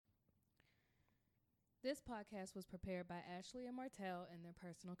This podcast was prepared by Ashley and Martell in their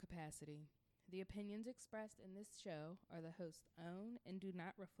personal capacity. The opinions expressed in this show are the host's own and do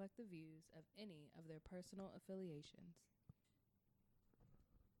not reflect the views of any of their personal affiliations. I want to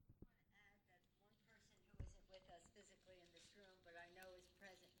add that one person who isn't with us physically in this room, but I know was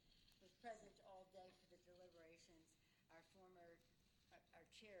present all day for the deliberations, our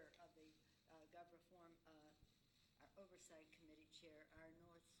chair of the GovReform, our Oversight Committee chair, our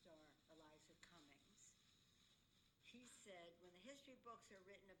North Star, Elijah Cummings. He said, when the history books are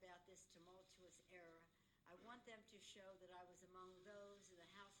written about this tumultuous era, I want them to show that I was among those in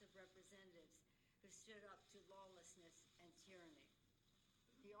the House of Representatives who stood up to lawlessness and tyranny.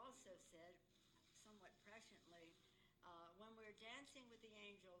 He also said, somewhat presciently, when we're dancing with the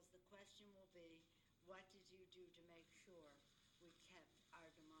angels, the question will be, what did you do to make sure we kept our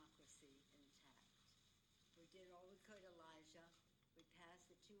democracy intact? We did all we could, Elijah. We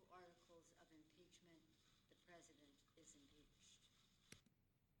passed the 2 articles of impeachment. The president is impeached.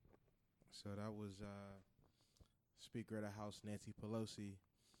 So that was Speaker of the House Nancy Pelosi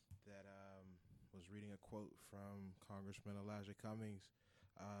that was reading a quote from Congressman Elijah Cummings,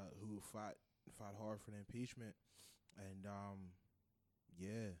 who fought hard for the impeachment. And,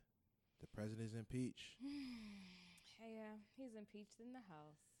 the president is impeached. Yeah, he's impeached in the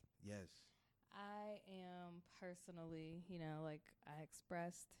House. Yes. I am personally, I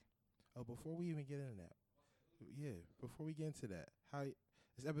expressed. Oh, before we even get into that, before we get into that,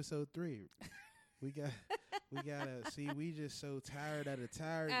 it's episode 3. We gotta see. We just so tired of it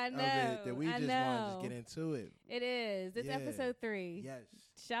that we just want to get into it. It is. It's episode 3. Yes.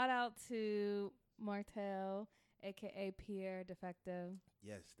 Shout out to Martell, aka Pierre Defecto.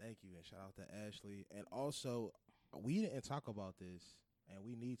 Yes, thank you, and shout out to Ashley. And also, we didn't talk about this, and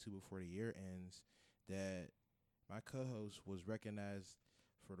we need to before the year ends. That my co-host was recognized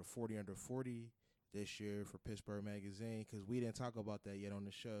for the 40 under 40 this year for Pittsburgh Magazine, because we didn't talk about that yet on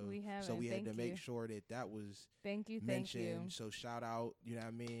the show. We haven't. So we had to make sure that was mentioned. Thank you. So shout out, you know what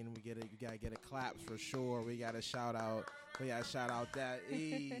I mean? We gotta get a claps for sure. We gotta shout out. We gotta shout out that.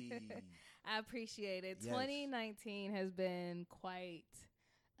 I appreciate it. Yes. 2019 has been quite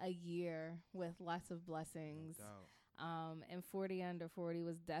a year with lots of blessings. No doubt. And 40 under 40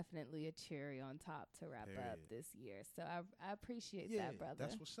 was definitely a cherry on top to wrap up this year. So I appreciate that, brother.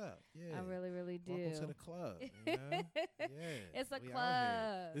 That's what's up. Yeah, I really, really do. Welcome to the club. You know? Yeah, it's a we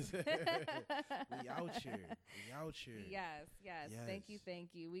club. We out here. We out here. Yes.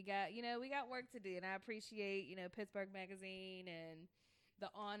 Thank you. We got work to do, and I appreciate Pittsburgh Magazine and the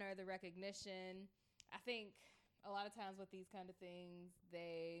honor, the recognition. I think a lot of times with these kind of things,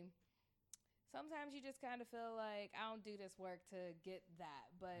 sometimes you just kind of feel like, I don't do this work to get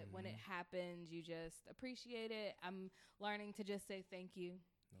that. But when it happens, you just appreciate it. I'm learning to just say thank you.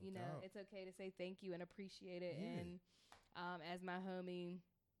 No doubt. It's okay to say thank you and appreciate it. Yeah. And as my homie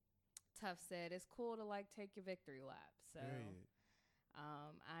Tough said, it's cool to take your victory lap. So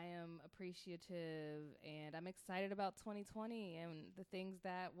I am appreciative, and I'm excited about 2020 and the things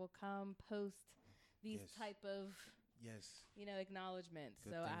that will come post these type of acknowledgments.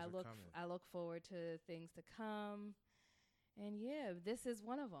 Good so I look forward to things to come, and this is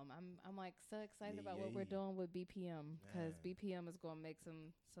one of them. I'm so excited about what we're doing with BPM, because BPM is going to make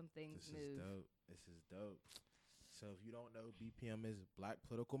some things move. This is dope. So if you don't know, BPM is Black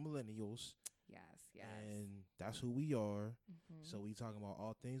Political Millennials. Yes. And that's who we are. Mm-hmm. So we talking about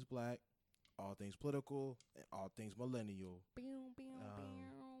all things black, all things political, and all things millennial.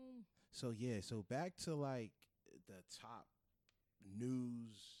 So back to the top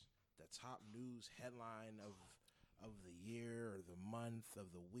news headline of the year or the month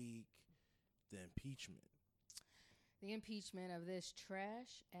of the week, the impeachment. The impeachment of this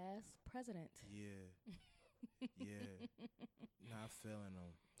trash ass president. Yeah. Not feeling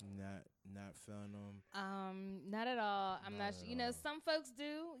them. Not feeling them. Not at all. I'm not sure. Some folks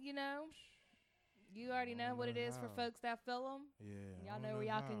do, You already know what it is for folks that feel them. Yeah. Y'all know where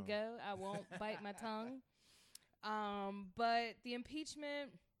y'all can go. I won't bite my tongue. But the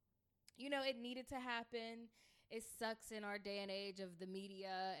impeachment, it needed to happen. It sucks in our day and age of the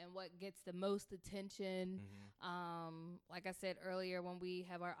media and what gets the most attention. Mm-hmm. Like I said earlier, when we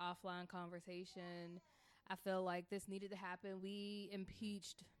have our offline conversation, I feel like this needed to happen. We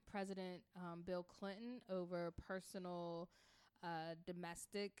impeached President Bill Clinton over personal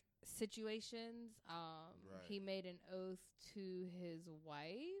domestic situations. Right. He made an oath to his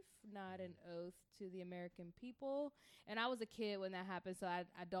wife, not an oath to the American people. And I was a kid when that happened, so I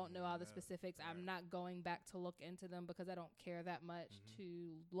don't know all the specifics. Right. I'm not going back to look into them because I don't care that much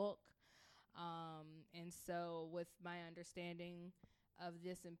to look. And so with my understanding of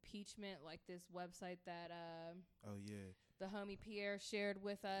this impeachment, like this website that Oh yeah. the homie Pierre shared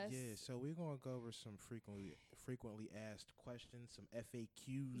with us. Yeah, so we're gonna go over some frequently asked questions, some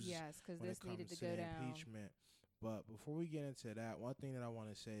FAQs. Yes, because when this it comes needed to to go the down. impeachment. But before we get into that, one thing that I want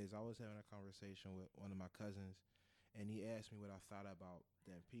to say is I was having a conversation with one of my cousins, and he asked me what I thought about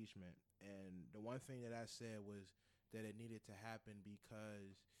the impeachment. And the one thing that I said was that it needed to happen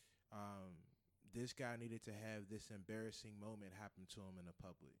because this guy needed to have this embarrassing moment happen to him in the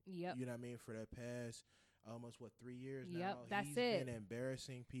public. Yep. You know what I mean? For the past almost 3 years Yep, now. that's He's it. been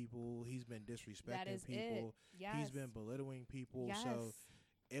embarrassing people. He's been That disrespecting is people. it. Yes. He's been belittling people. Yes. So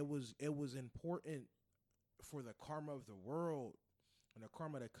it was important for the karma of the world and the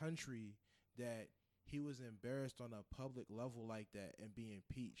karma of the country that he was embarrassed on a public level like that and be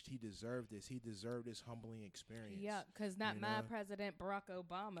impeached. He deserved this. He deserved this humbling experience. Yep, because not You my know? president, Barack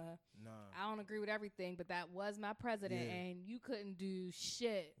Obama. Nah. I don't agree with everything, but that was my president, Yeah. and you couldn't do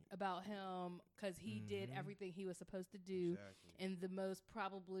shit about him because he did Mhm. everything he was supposed to do Exactly. in the most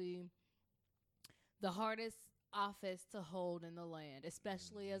probably the hardest office to hold in the land,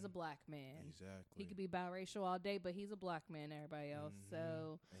 especially as a black man. Exactly. He could be biracial all day, but he's a black man, everybody else. Mhm.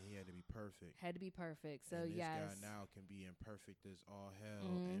 So and he had to be perfect. had to be perfect. So and this yes. guy now can be imperfect as all hell,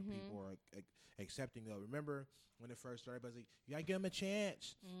 and people are accepting of. Remember when it first started, everybody's like, "You gotta give him a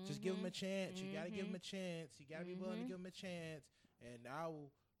chance. Just give him a chance. You gotta give him a chance. You gotta be willing to give him a chance." And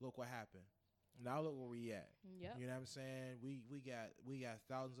now look what happened. Now look where we at. Yep. You know what I'm saying? We got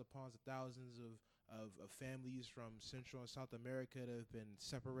thousands upon thousands of families from Central and South America that have been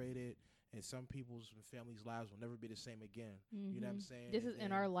separated, and some people's families' lives will never be the same again. You know what I'm saying? This And is in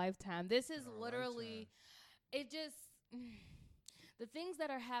then- our lifetime. This is our literally, lifetime. it just, the things that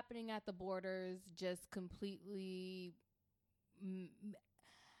are happening at the borders just completely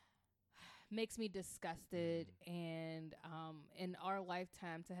makes me disgusted. And in our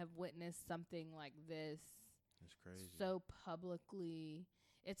lifetime to have witnessed something like this It's crazy. so publicly,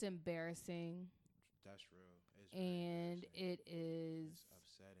 it's embarrassing. That's real. It's very And embarrassing. it is It's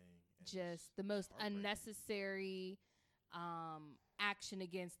upsetting. and just it's the most heartbreaking. unnecessary action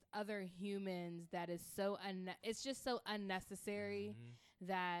against other humans that is so it's just so unnecessary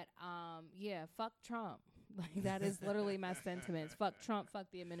that yeah, fuck Trump. Like that is literally my sentiments. Fuck Trump, fuck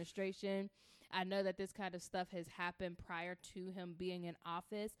the administration. I know that this kind of stuff has happened prior to him being in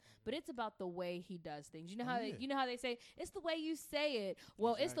office, but it's about the way he does things. You know how yeah. you know how they say it's the way you say it.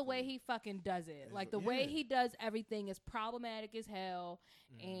 Well, it's the way Exactly. he fucking does it. It's Like the- the way yeah. he does everything is problematic as hell,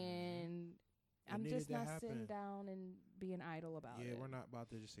 Mhm. and It I'm needed just to not happen. sitting down and being idle about Yeah, it. we're not about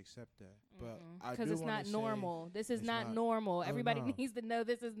to just accept that. But I Because do it's wanna not say- normal. This is it's not not- normal. Oh, Everybody no. needs to know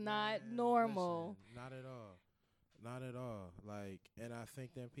this is not Man, normal. listen, not at all. Not at all. Like, and I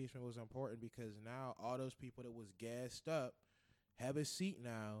think the impeachment was important because now all those people that was gassed up have a seat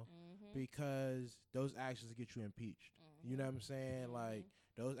now because those actions get you impeached. You know what I'm saying? Like,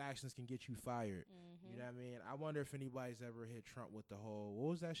 those actions can get you fired. You know what I mean? I wonder if anybody's ever hit Trump with the whole, what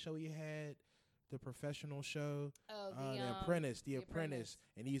was that show he had? The professional show? Oh, The Apprentice. The Apprentice.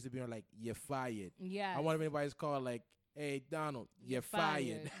 And he used to be on, like, you're fired. Yeah. I wonder if anybody's called, like, hey, Donald, you're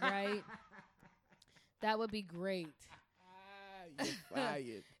fired. Right? That would be great. You're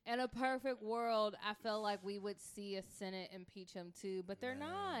fired. In a perfect world, I feel like we would see a Senate impeach him too, but they're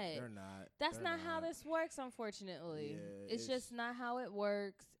Nah, not. They're not. That's They're not how this works, unfortunately. Yeah, it's just not how it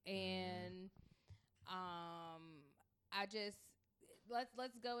works. Mhm. And I just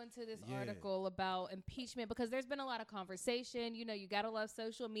let's go into this Yeah. article about impeachment because there's been a lot of conversation. You know, you gotta love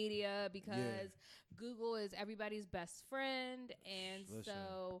social media because Google is everybody's best friend, and Listen.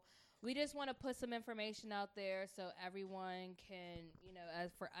 so we just want to put some information out there so everyone can, you know,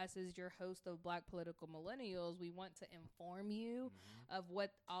 as for us as your host of Black Political Millennials, we want to inform you of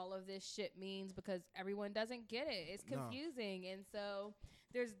what all of this shit means because everyone doesn't get it. It's No. confusing. And so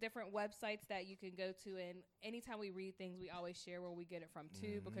there's different websites that you can go to. And anytime we read things, we always share where we get it from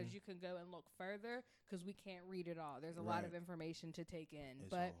too because you can go and look further because we can't read it all. There's a lot of Right. information to take in. It's a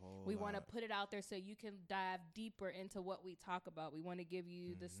but whole we want to lot. put it out there so you can dive deeper into what we talk about. We want to give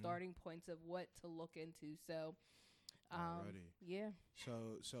you the starting points of what to look into. So, Already. yeah.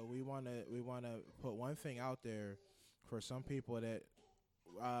 So we wanna put one thing out there for some people that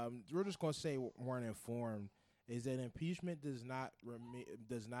we're just gonna say weren't informed is that impeachment does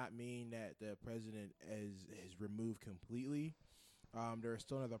not mean that the president is removed completely. There's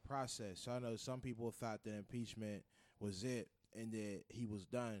still another process. So I know some people thought that impeachment was it and that he was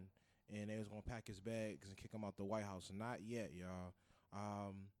done and they was gonna pack his bags and kick him out the White House. Not yet, y'all.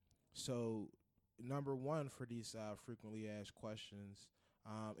 So number one for these frequently asked questions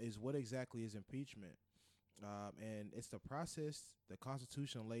is what exactly is impeachment? And it's the process the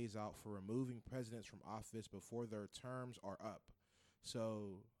Constitution lays out for removing presidents from office before their terms are up.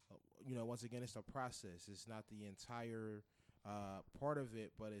 So, once again, it's the process. It's not the entire part of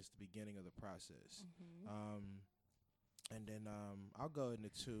it, but it's the beginning of the process. And then I'll go into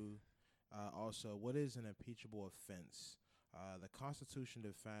two. Also, what is an impeachable offense? The Constitution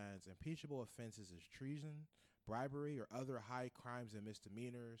defines impeachable offenses as treason, bribery, or other high crimes and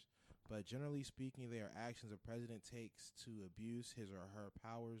misdemeanors. But generally speaking, they are actions a president takes to abuse his or her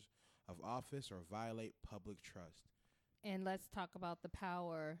powers of office or violate public trust. And let's talk about the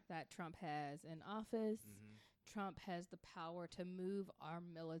power that Trump has in office. Trump has the power to move our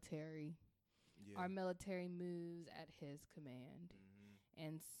military. Our military moves at his command.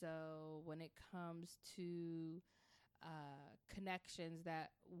 And so when it comes to connections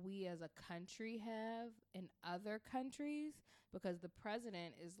that we as a country have in other countries, because the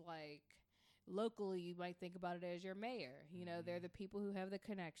president is like, locally, you might think about it as your mayor. They're the people who have the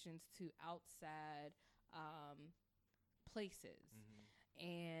connections to outside places.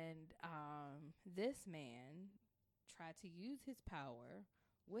 And this man tried to use his power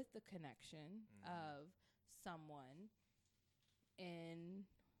with the connection of someone in,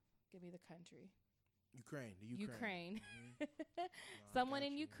 give me the country. Ukraine. Someone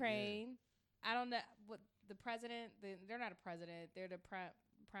in Ukraine. Yeah. I don't know what the president. They're not a president. They're the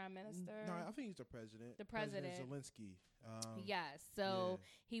prime minister. No, I think he's the president. The president Zelensky. Yes. So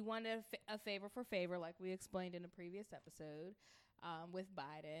he wanted a favor for favor, like we explained in a previous episode, with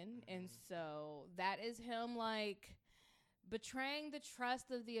Biden, and so that is him like betraying the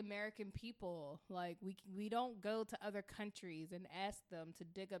trust of the American people. Like we don't go to other countries and ask them to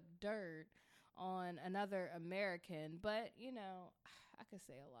dig up dirt on another American, but I could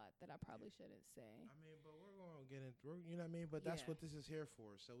say a lot that I probably shouldn't say. But we're going to get into, but that's what this is here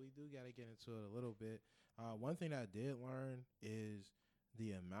for. So we do got to get into it a little bit. One thing I did learn is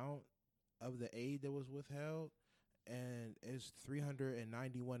the amount of the aid that was withheld, and it's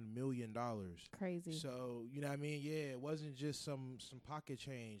 $391 million. Crazy. So, it wasn't just some pocket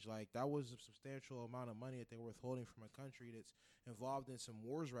change. Like, that was a substantial amount of money that they were withholding from a country that's involved in some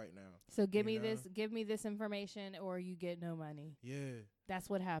wars right now. So give me this information or you get no money. Yeah.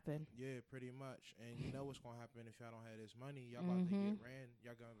 That's what happened. Yeah, pretty much. And you know what's going to happen if y'all don't have this money. Y'all about to get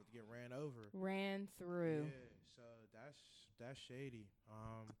y'all going to get ran over. Ran through. Yeah, so that's shady.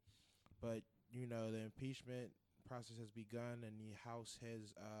 But, the impeachment process has begun, and the House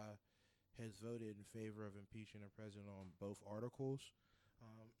has voted in favor of impeaching the president on both articles.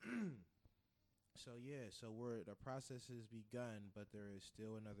 So the process has begun, but there is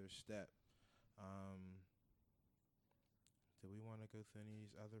still another step. Do we want to go through any of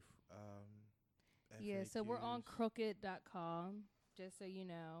these other Yeah, so we're on FAQs? crooked.com, just so you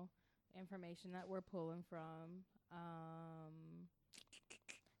know, information that we're pulling from.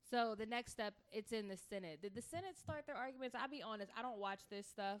 So the next step, it's in the Senate. Did the Senate start their arguments? I'll be honest, I don't watch this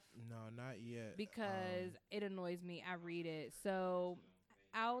stuff. No, not yet. Because it annoys me. I read it. So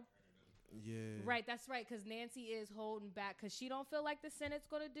Yeah. Right, that's right, because Nancy is holding back because she don't feel like the Senate's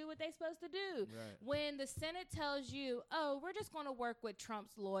going to do what they're supposed to do. Right. When the Senate tells you, oh, we're just going to work with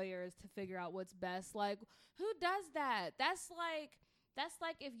Trump's lawyers to figure out what's best, like, who does that? That's like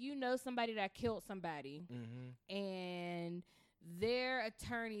if you know somebody that killed somebody and their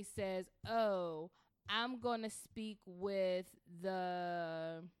attorney says, oh, I'm going to speak with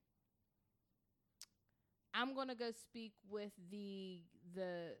the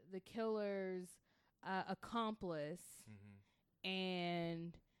killer's accomplice,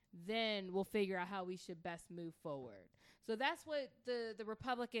 and then we'll figure out how we should best move forward. So that's what the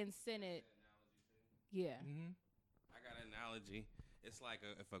Republican Senate. Yeah. I got an analogy. It's like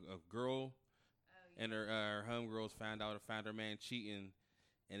if a girl and her homegirls found her man cheating,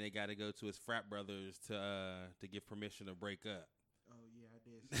 and they got to go to his frat brothers to give permission to break up. Oh yeah, I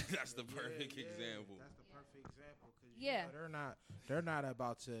did. That's the perfect example. That's the perfect example because they're not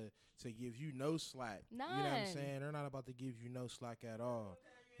about to give you no slack. None. You know what I'm saying? They're not about to give you no slack at all.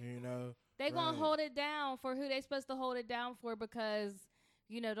 You know, they gonna hold it down for who they supposed to hold it down for, because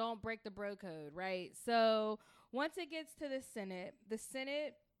don't break the bro code, right? So once it gets to the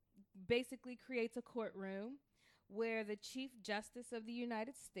Senate basically creates a courtroom where the Chief Justice of the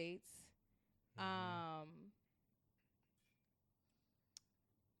United States,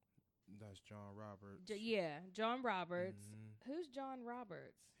 that's John Roberts. John Roberts. Who's John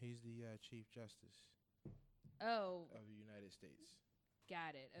Roberts? He's the Chief Justice of the United States.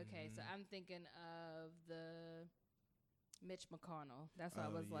 Got it. Okay, so I'm thinking of the Mitch McConnell. That's why I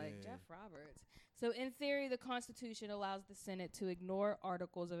was like, Jeff Roberts. So in theory, the Constitution allows the Senate to ignore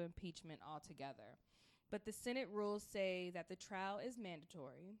articles of impeachment altogether. But the Senate rules say that the trial is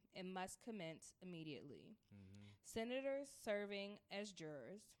mandatory and must commence immediately. Senators serving as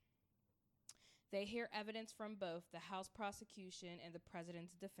jurors, they hear evidence from both the House prosecution and the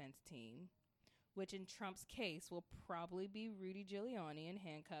president's defense team, which in Trump's case will probably be Rudy Giuliani in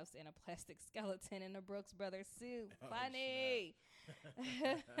handcuffs and a plastic skeleton in a Brooks Brothers suit. Funny.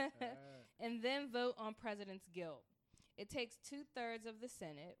 And then vote on president's guilt. It takes 2/3 of the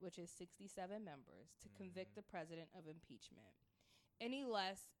Senate, which is 67 members, to convict the president of impeachment. Any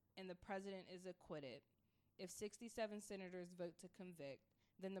less, and the president is acquitted. If 67 senators vote to convict,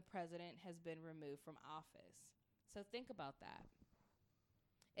 then the president has been removed from office. So think about that.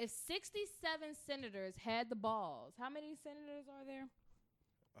 If 67 senators had the balls, how many senators are there?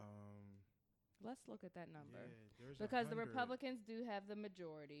 Let's look at that number. Yeah, there's because the 100. Republicans do have the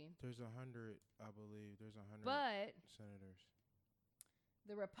majority. There's 100, I believe. There's 100 But senators.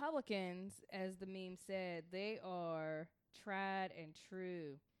 the Republicans, as the meme said, they are tried and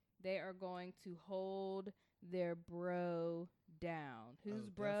true. They are going to hold their bro down. Who's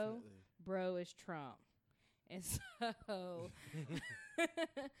bro? Definitely. Bro is Trump. And so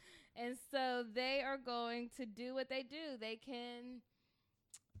and so they are going to do what they do. They can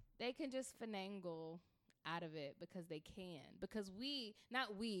just finagle out of it because they can. Because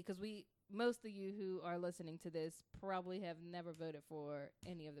most of you who are listening to this probably have never voted for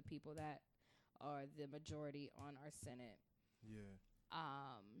any of the people that are the majority on our Senate. Yeah.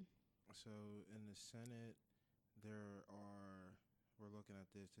 So in the Senate, we're looking at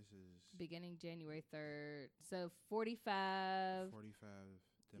this. This is beginning January 3rd. So 45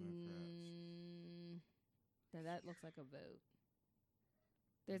 Democrats. Now that looks like a vote.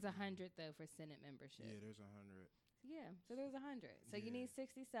 There's 100 though for Senate membership. Yeah, there's 100. Yeah, so there's 100. So you Yeah. need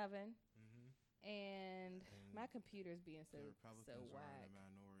 67. And my computer's being so The Republicans are whack. in the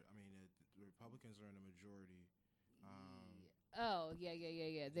minority. I mean, the Republicans are in the majority. Oh,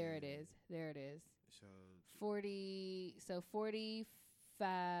 yeah. There it is. So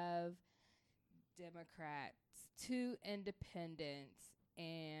 45 Democrats, 2 independents,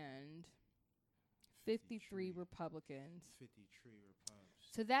 and 53 Republicans. 53 Republicans.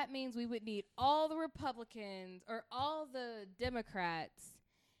 So that means we would need all the Republicans or all the Democrats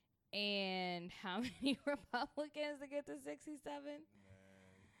and how many Republicans to get to 67?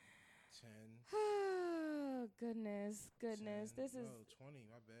 10. Oh, goodness. 10. This is 20.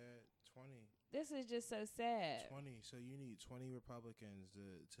 My bad. 20. This is just so sad. 20. So you need 20 Republicans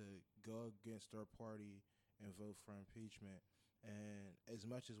to go against their party and vote for impeachment. And as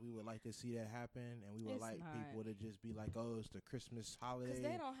much as we would like to see that happen, and we would It's like not. people to just be like, "Oh, it's the Christmas holiday," Because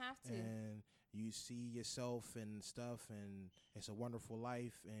they don't have to. and you see yourself and stuff, and it's a wonderful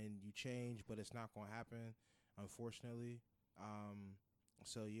life, and you change, but it's not going to happen, unfortunately.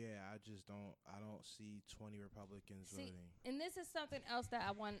 So yeah, I don't see 20 Republicans voting. And this is something else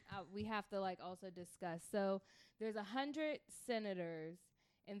that we have to also discuss. So there's 100 senators,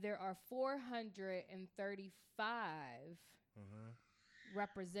 and there are 435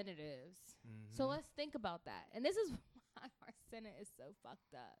 representatives. So let's think about that. And this is why our Senate is so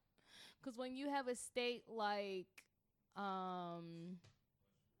fucked up. Because when you have a state like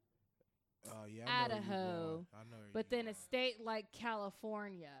Idaho, but then a state like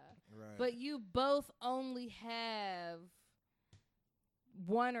California, right. but you both only have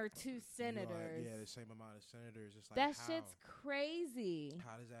 1 or 2 senators. Yeah, the same amount of senators. It's like That how? shit's crazy.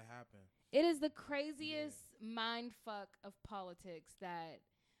 How does that happen? It is the craziest mind fuck of politics that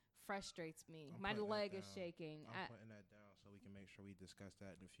frustrates me. I'm My putting that leg is down. shaking. I'm putting that down so we can make sure we discuss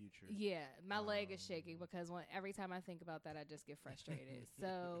that in the future. Yeah, my leg is shaking because every time I think about that, I just get frustrated.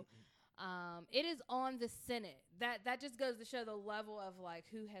 So it is on the Senate. That just goes to show the level of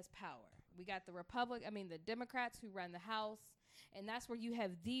who has power. We got the Democrats who run the House, and that's where you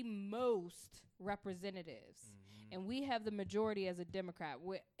have the most representatives. And we have the majority as a Democrat.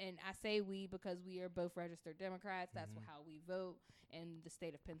 And I say we because we are both registered Democrats. That's how we vote in the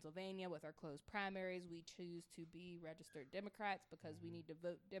state of Pennsylvania with our closed primaries. We choose to be registered Democrats because we need to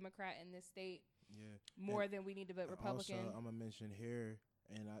vote Democrat in this state more than we need to vote Republican. Also, I'm going to mention here,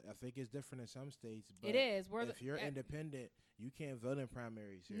 and I think it's different in some states. But It is. if you're independent, you can't vote in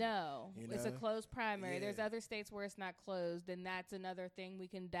primaries here. No, it's a closed primary. Yeah. There's other states where it's not closed, and that's another thing we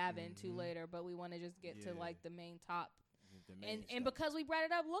can dive into later. But we want to just get to the main top. And because we brought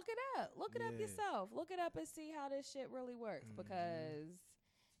it up, look it up. Look it up yourself. Look it up and see how this shit really works because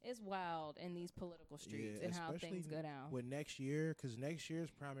it's wild in these political streets and how things go down. With next year, because next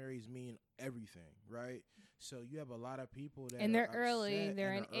year's primaries mean everything, right? So you have a lot of people that and they're are early. upset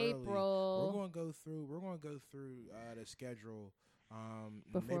They're and in April. We're going to go through the schedule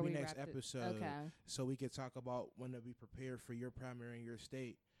Before maybe we next wrap it- episode, okay. so we could talk about when to be prepared for your primary in your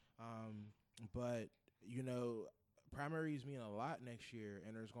state. But you know, primaries mean a lot next year,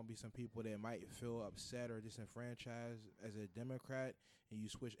 and there's gonna be some people that might feel upset or disenfranchised as a Democrat, and you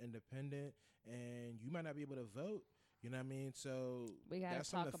switch independent, and you might not be able to vote. You know what I mean? So We gotta that's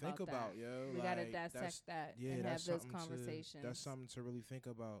something talk to think about about, that. yo. We gotta Like, dissect that's- that yeah, and have that's those something conversations. that's something to really think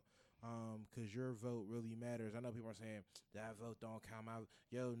about. Cause your vote really matters. I know people are saying that vote don't count.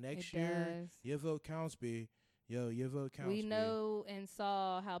 Next It year does. your vote counts, B. Your vote counts. We B. know and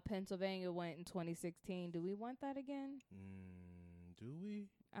saw how Pennsylvania went in 2016. Do we want that again? Do we?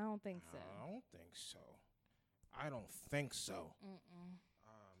 I don't think so. I don't think so. I don't think so. Mm-mm.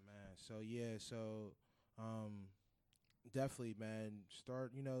 Oh man. So yeah. So definitely, man.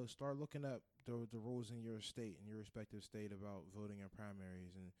 Start looking up the rules in your state, in your respective state, about voting in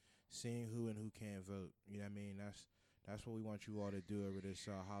primaries and seeing who and who can't vote. You know what I mean? That's what we want you all to do over this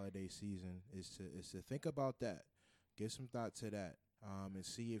holiday season, is to think about that, give some thought to that, and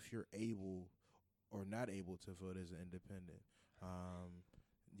see if you're able or not able to vote as an independent.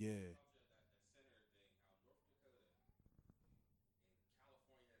 Yeah.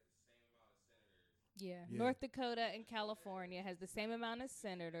 Yeah. Yeah. North Dakota and California has the same amount of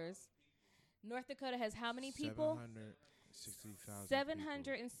senators. North Dakota has how many people? 760,000.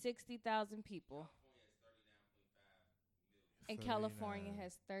 760,000 people. And California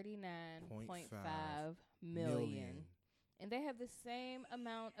has 39.5 million. And they have the same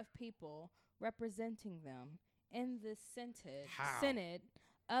amount of people representing them in the How? Senate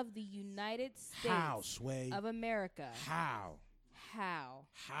of the United States How, Sway? of America. How? How?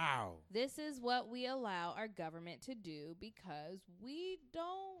 This is what we allow our government to do because we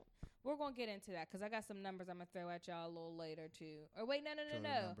don't. We're going to get into that because I got some numbers I'm going to throw at y'all a little later, too. Or wait, no.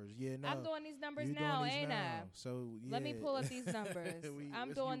 Numbers. Yeah, no. I'm doing these numbers You now, doing these ain't now. I? So, yeah. Let me pull up these numbers. I'm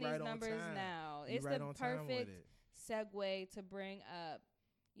You doing right these on numbers time. now. You It's right the on time with perfect it. segue to bring up,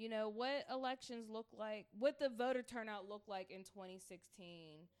 what elections look like, what the voter turnout looked like in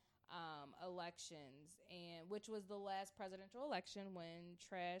 2016 elections, and which was the last presidential election when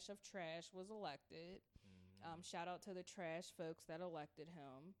Trash of Trash was elected. Shout out to the Trash folks that elected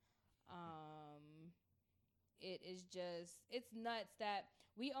him. It's nuts that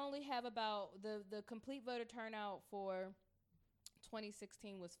we only have about the complete voter turnout for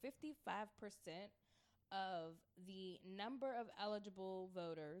 2016 was 55% of the number of eligible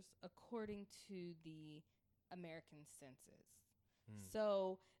voters according to the American census.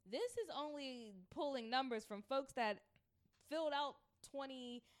 So this is only pulling numbers from folks that filled out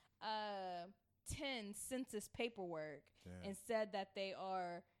 2010 census paperwork and said that they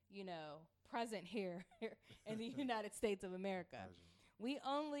are, present here in the United States of America. We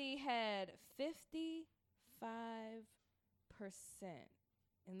only had 55%.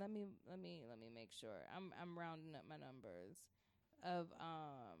 And let me make sure. I'm rounding up my numbers of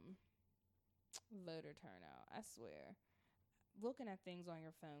voter turnout. I swear. Looking at things on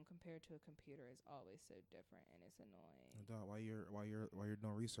your phone compared to a computer is always so different, and it's annoying. No doubt. While you're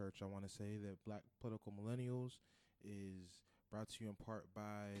doing research, I want to say that Black Political Millennials is brought to you in part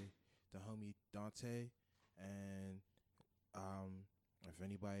by the homie Dante, and if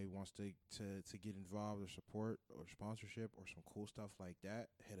anybody wants to get involved or support or sponsorship or some cool stuff like that,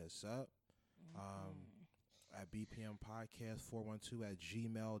 hit us up at BPM Podcast 412 at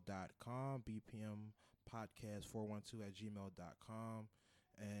gmail.com. BPM Podcast 412 at gmail.com.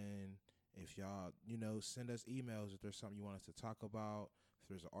 And if y'all, send us emails if there's something you want us to talk about, if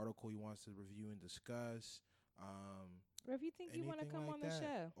there's an article you want us to review and discuss. Or if you think you want to come like on the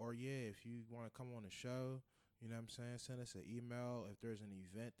show. Or if you want to come on the show, you know what I'm saying? Send us an email if there's an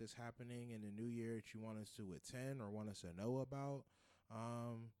event that's happening in the new year that you want us to attend or want us to know about.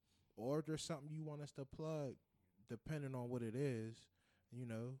 Or if there's something you want us to plug, depending on what it is,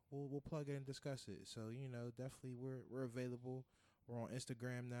 we'll plug it and discuss it. So, definitely we're available. We're on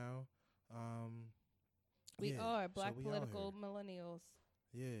Instagram now. We are Black so Political Millennials.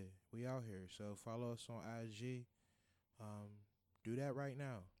 Yeah, we out here. So follow us on IG. Do that right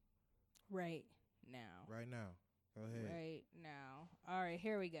now. Right now. Right now. Go ahead. Right now. All right,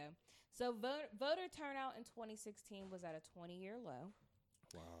 here we go. So voter turnout in 2016 was at a 20-year low.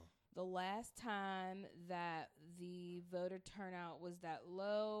 Wow. The last time that the voter turnout was that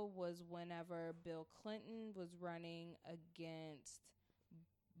low was whenever Bill Clinton was running against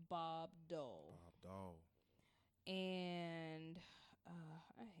Bob Dole. And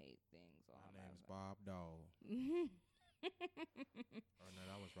I hate things on My name's Bob Dole. Oh, no,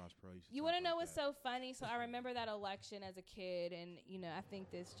 that was Ross Perot. You want to know what's so funny? So I remember that election as a kid, and I think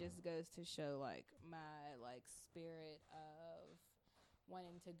this just goes to show my spirit of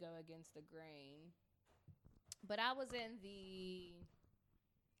wanting to go against the grain. But I was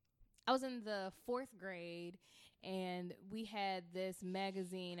in the fourth grade, and we had this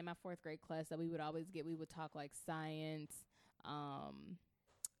magazine in my fourth grade class that we would always get. We would talk like science,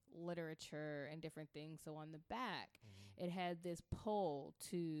 literature, and different things. So on the back, it had this poll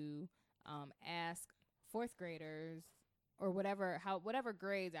to ask fourth graders or whatever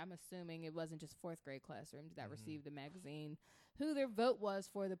grades. I'm assuming it wasn't just fourth grade classrooms that received the magazine, who their vote was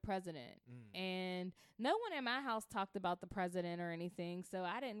for the president. And no one in my house talked about the president or anything, so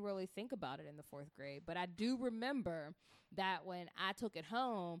I didn't really think about it in the fourth grade. But I do remember that when I took it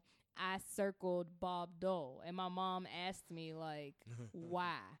home, I circled Bob Dole, and my mom asked me, like,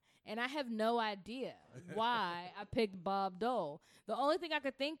 why? And I have no idea why I picked Bob Dole. The only thing I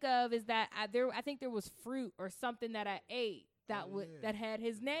could think of is that I think there was fruit or something that I ate that that had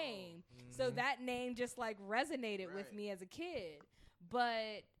his name. So that name just like resonated with me as a kid. But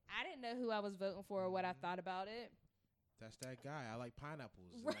I didn't know who I was voting for or what I thought about it. That's that guy. I like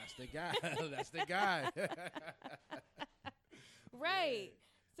pineapples. Right. That's the guy. That's the guy. Right. Yeah.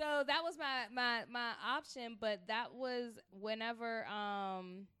 So that was my option, but that was whenever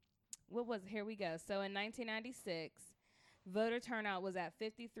here we go. So in 1996, voter turnout was at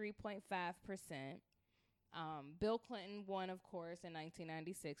 53.5%. Bill Clinton won, of course, in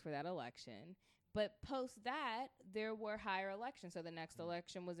 1996 for that election. But post that, there were higher elections. So the next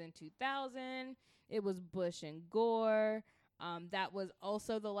election was in 2000. It was Bush and Gore. That was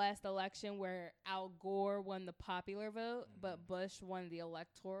also the last election where Al Gore won the popular vote, but Bush won the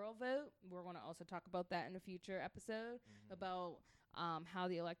electoral vote. We're going to also talk about that in a future episode, about how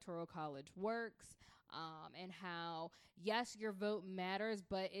the Electoral College works, and how, yes, your vote matters,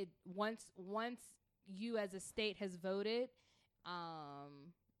 but it once you as a state has voted,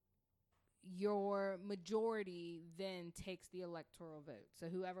 your majority then takes the electoral vote. So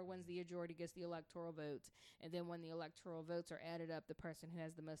whoever wins the majority gets the electoral votes, and then when the electoral votes are added up, the person who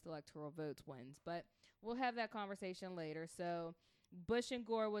has the most electoral votes wins. But we'll have that conversation later. So Bush and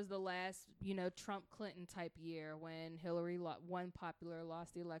Gore was the last, Trump-Clinton type year when Hillary won popular,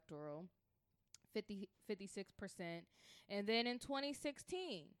 lost the electoral, 56%. And then in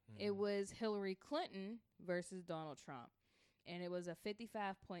 2016, it was Hillary Clinton versus Donald Trump. And it was a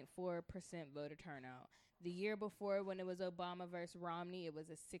 55.4% voter turnout. The year before, when it was Obama versus Romney, it was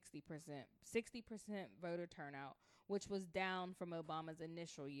a 60% voter turnout, which was down from Obama's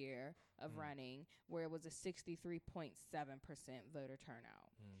initial year of running, where it was a 63.7% voter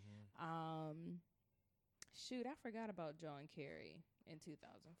turnout. Shoot, I forgot about John Kerry in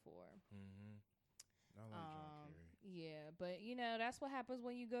 2004. I like John Kerry. Yeah, but that's what happens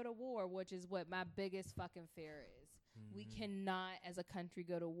when you go to war, which is what my biggest fucking fear is. We cannot, as a country,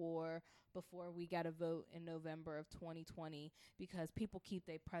 go to war before we got to vote in November of 2020 because people keep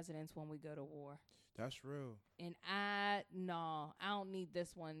their presidents when we go to war. That's real. And I don't need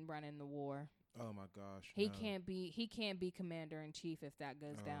this one running the war. Oh my gosh. He can't be commander in chief if that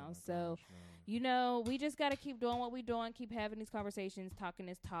goes down. So, gosh, no. We just got to keep doing what we're doing, keep having these conversations, talking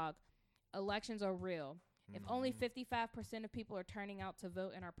this talk. Elections are real. If only 55% of people are turning out to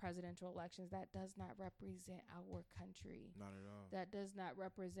vote in our presidential elections, that does not represent our country. Not at all. That does not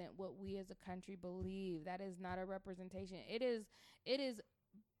represent what we as a country believe. That is not a representation. It is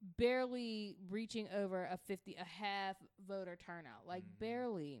barely reaching over a half voter turnout, like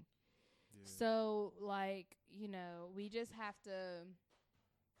barely. Yeah. So we just have to.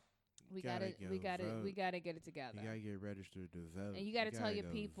 We gotta get it together. You gotta get registered to vote, and you gotta tell your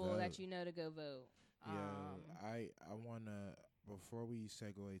people that to go vote. Yeah, I wanna, before we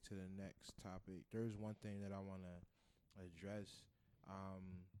segue to the next topic, there's one thing that I wanna address.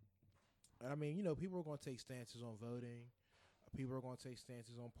 I mean, people are gonna take stances on voting. People are gonna take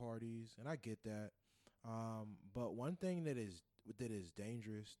stances on parties, and I get that. But one thing that is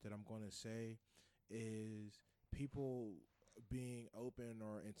dangerous that I'm gonna say is people being open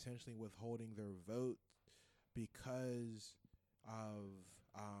or intentionally withholding their vote because of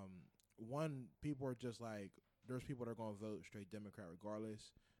one, people are just like, there's people that are going to vote straight Democrat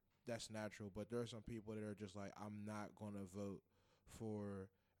regardless. That's natural. But there are some people that are just like, I'm not going to vote for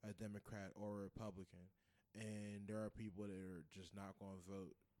a Democrat or a Republican. And there are people that are just not going to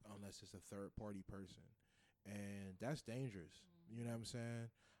vote unless it's a third party person. And that's dangerous. You know what I'm saying?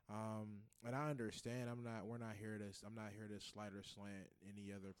 And I understand I'm not here to slight or slant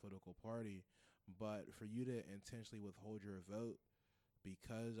any other political party. But for you to intentionally withhold your vote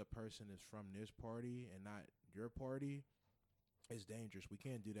because a person is from this party and not your party is dangerous. We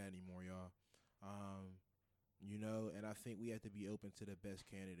can't do that anymore, y'all. And I think we have to be open to the best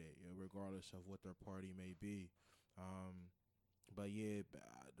candidate, regardless of what their party may be. But yeah,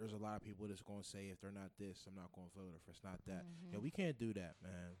 there's a lot of people that's gonna say if they're not this, I'm not gonna vote. If it's not that, yeah, we can't do that,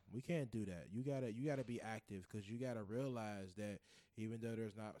 man. We can't do that. You gotta be active because you gotta realize that even though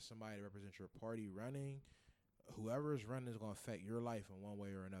there's not somebody to represent your party running, whoever is running is gonna affect your life in one way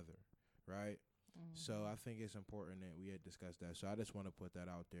or another, right? So I think it's important that we had discussed that. So I just want to put that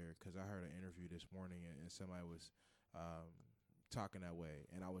out there because I heard an interview this morning and somebody was talking that way,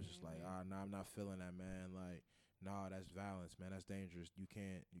 and I was just like, no, I'm not feeling that, man. Like, no, that's violence, man. That's dangerous. You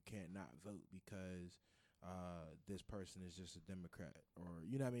can't not vote because this person is just a Democrat or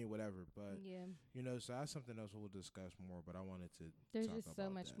you know what I mean, whatever. But you know, so that's something else we'll discuss more. But I wanted to. There's talk just so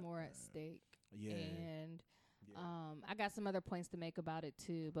about much that, more man. at stake. Yeah. And I got some other points to make about it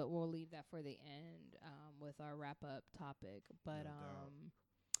too, but we'll leave that for the end with our wrap up topic. But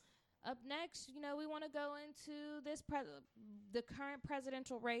up next, you know, we want to go into this the current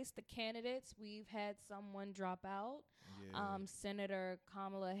presidential race, the candidates. We've had someone drop out. Senator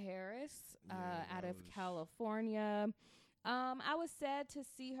Kamala Harris out of California. I was sad to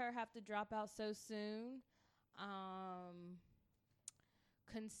see her have to drop out so soon.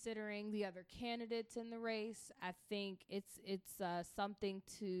 Considering the other candidates in the race, I think it's something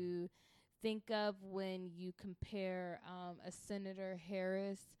to think of when you compare a Senator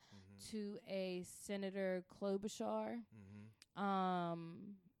Harris to a Senator Klobuchar,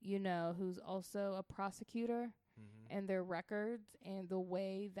 you know, who's also a prosecutor, and their records and the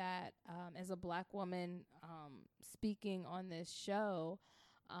way that as a black woman speaking on this show,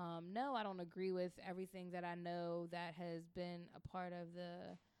 no, I don't agree with everything that I know that has been a part of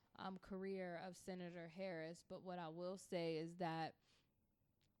the career of Senator Harris. But what I will say is that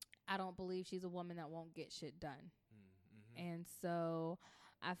I don't believe she's a woman that won't get shit done. And so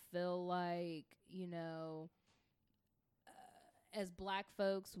I feel like, you know, as black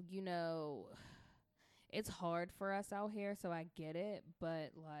folks, you know, it's hard for us out here, so I get it.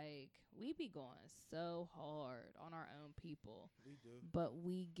 But, like, we be going so hard on our own people. We do. But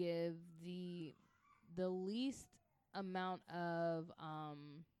we give the least amount of,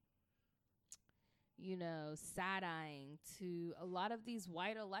 you know, side-eyeing to a lot of these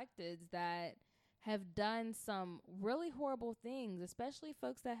white electeds that have done some really horrible things, especially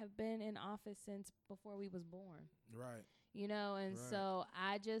folks that have been in office since before we was born. Right. You know, and so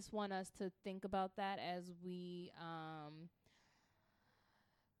I just want us to think about that as we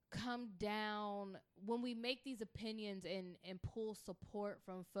come down when we make these opinions and pull support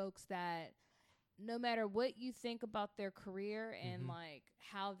from folks that no matter what you think about their career and like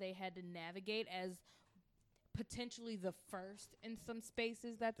how they had to navigate as potentially the first in some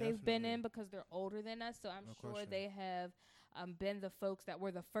spaces that they've been in because they're older than us. So I'm sure they have been the folks that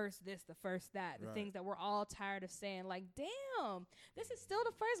were the first this, the first that, the things that we're all tired of saying, like, damn, this is still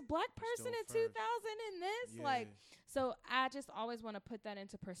the first black person in 2000 in this. Like, so I just always want to put that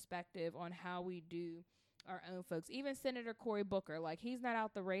into perspective on how we do our own folks. Even Senator Cory Booker, like, he's not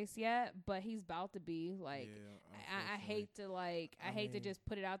out the race yet, but he's about to be. Like, I hate to I hate to just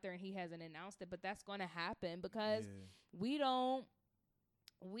put it out there and he hasn't announced it, but that's going to happen because we don't.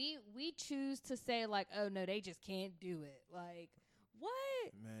 We choose to say, like, oh no, they just can't do it. Like,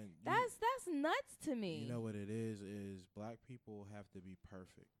 what? Man, that's nuts to me. You know what it is black people have to be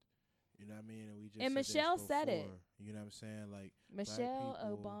perfect. You know what I mean? And we just and Michelle said it. You know what I'm saying? Like, Michelle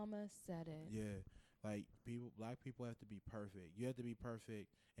Obama said it. Yeah. Like, black people have to be perfect. You have to be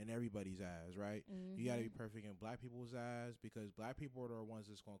perfect in everybody's eyes, right? You got to be perfect in black people's eyes because black people are the ones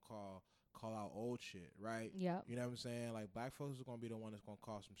that's going to call out old shit, right? Yeah. You know what I'm saying? Like, black folks are going to be the one that's going to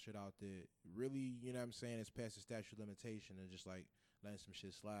call some shit out that really, you know what I'm saying, it's past the statute of limitation and just, like, letting some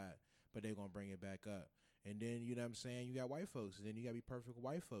shit slide. But they're going to bring it back up. And then, you know what I'm saying, you got white folks. And then you got to be perfect with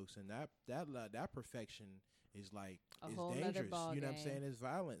white folks. And that perfection is, like, it's dangerous. You know what I'm saying? It's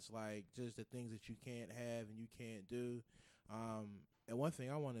violence. Like, just the things that you can't have and you can't do. And one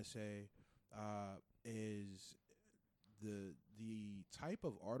thing I want to say is the type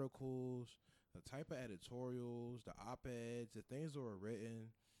of articles, the type of editorials, the op-eds, the things that were written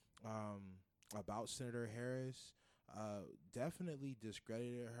about Senator Harris definitely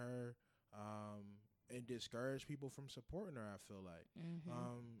discredited her and discouraged people from supporting her, I feel like.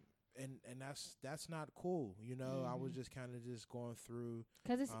 And that's not cool. You know, I was just kind of just going through.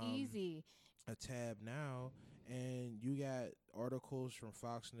 Because it's easy. A tab now, and you got articles from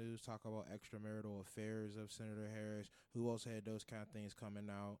Fox News talk about extramarital affairs of Senator Harris, who also had those kind of things coming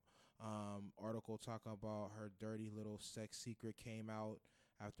out. Article talking about her dirty little sex secret came out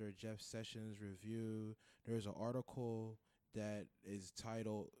after a Jeff Sessions review. There's an article that is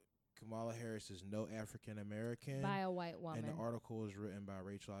titled Kamala Harris is no African American by a white woman, and the article is written by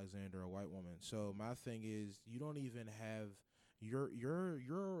Rachel Alexander, a white woman. So my thing is, you don't even have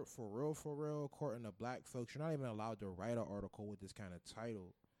you're for real, according to black folks, you're not even allowed to write an article with this kind of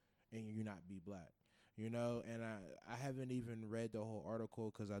title, and you not be black. And I haven't even read the whole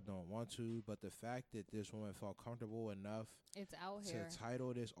article because I don't want to. But the fact that this woman felt comfortable enough It's out here. to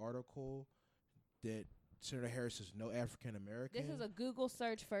title this article that Senator Harris is no African American. This is a Google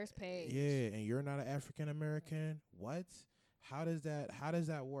search first page. Yeah, and you're not an African American. What? How does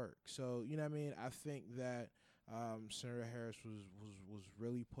that work? So you know what I mean. I think that Senator Harris was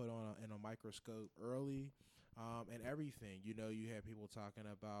really put on in a microscope early, and everything. You had people talking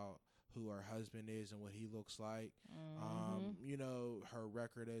about who her husband is and what he looks like. Her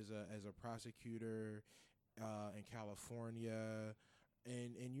record as a prosecutor in California.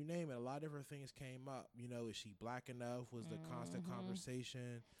 And you name it, a lot of different things came up. Is she black enough? Was the constant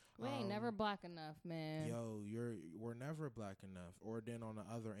conversation. We ain't never black enough, man. We're never black enough. Or then on the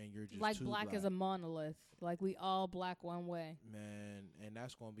other end, you're just like too black is a monolith. Like we all black one way. Man, and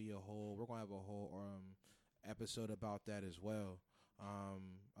that's gonna be we're gonna have a whole episode about that as well.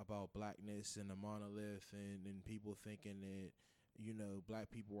 About blackness and the monolith and people thinking that black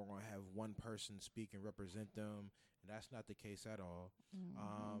people are gonna have one person speak and represent them. And that's not the case at all.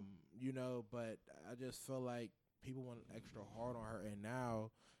 But I just feel like people went extra hard on her. And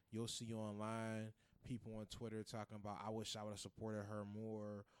now you'll see online people on Twitter talking about, I wish I would have supported her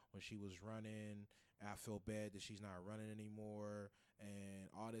more when she was running. And I feel bad that she's not running anymore and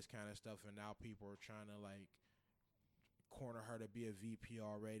all this kind of stuff. And now people are trying to corner her to be a VP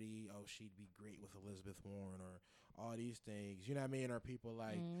already. Oh, she'd be great with Elizabeth Warren or all these things. You know what I mean? Or people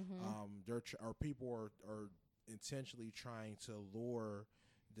people are intentionally trying to lure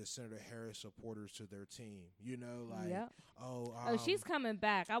the Senator Harris supporters to their team. She's coming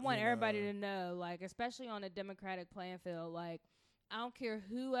back. I want everybody to know, especially on the Democratic playing field, I don't care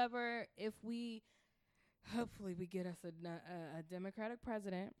whoever, hopefully we get us a Democratic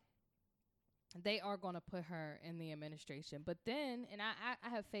president, they are going to put her in the administration. But then, and I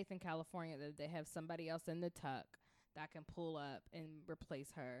have faith in California that they have somebody else in the tuck that can pull up and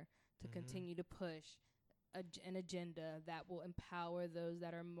replace her to continue to push an agenda that will empower those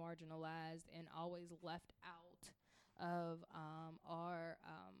that are marginalized and always left out of our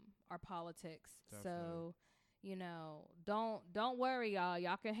politics. Definitely. So, don't worry, y'all.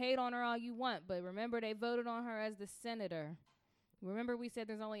 Y'all can hate on her all you want, but remember they voted on her as the senator. Remember we said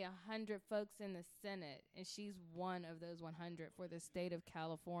there's only 100 folks in the Senate, and she's one of those 100 for the state of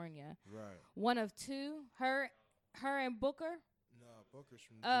California. Right. One of two. Her and Booker. Booker's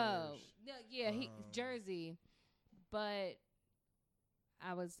from Jersey. Jersey, but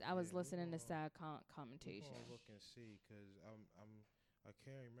I was listening to side commentation. We're gonna look and see because I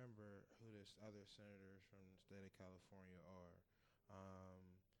can't remember who this other senators from the state of California are.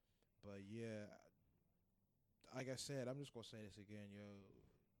 But yeah, like I said, I'm just gonna say this again,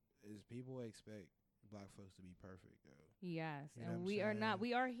 is people expect black folks to be perfect, yo. Yes, and we are not.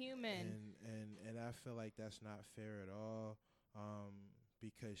 We are human. And I feel like that's not fair at all.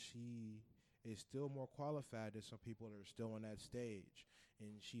 Because she is still more qualified than some people that are still on that stage.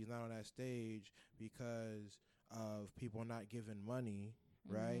 And she's not on that stage because of people not giving money,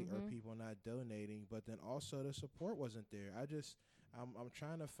 right? Or people not donating. But then also the support wasn't there. I'm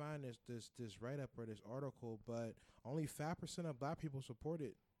trying to find this write-up or this article, but only 5% of black people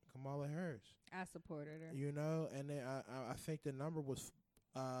supported Kamala Harris. I supported her. And then I think the number was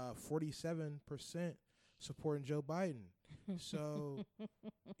 47% supporting Joe Biden. So,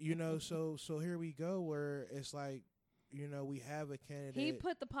 so here we go where it's like, we have a candidate. He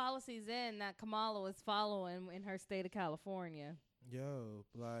put the policies in that Kamala was following in her state of California.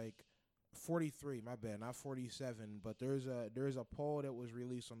 43, my bad, not 47, but there's a poll that was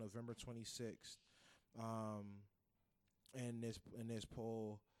released on November 26th. And this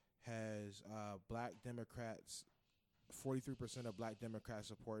poll has black Democrats, 43% of black Democrats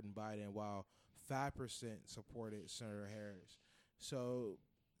supporting Biden, while 5% supported Senator Harris. So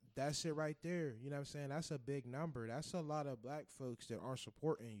that's it right there. You know what I'm saying? That's a big number. That's a lot of black folks that aren't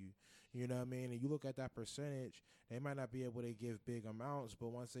supporting you. You know what I mean? And you look at that percentage, they might not be able to give big amounts, but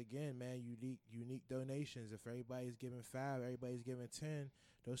once again, man, unique donations. If everybody's giving 5, everybody's giving 10,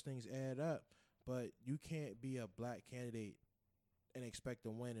 those things add up. But you can't be a black candidate and expect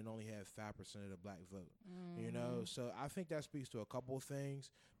to win and only have 5% of the black vote. So I think that speaks to a couple of things,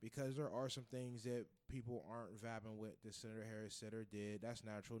 because there are some things that people aren't vibing with that Senator Harris said or did. That's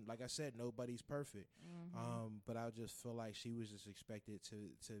natural. Like I said, nobody's perfect. But I just feel like she was just expected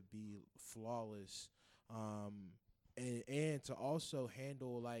to be flawless, and to also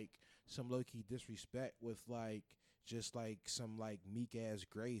handle some low-key disrespect with just some meek ass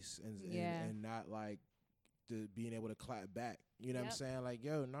grace and not to being able to clap back. You know what I'm Yep. saying? Like,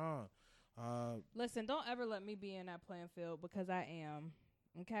 yo, nah. Listen, don't ever let me be in that playing field because I am.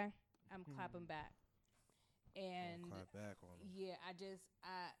 Okay, I'm clapping back, and clap back on them. yeah, I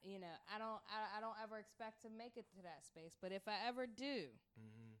don't ever expect to make it to that space. But if I ever do,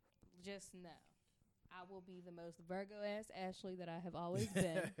 just know I will be the most Virgo ass Ashley that I have always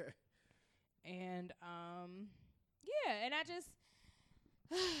been. And yeah, and I just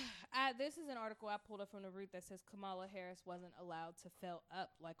this is an article I pulled up from the Root that says Kamala Harris wasn't allowed to fill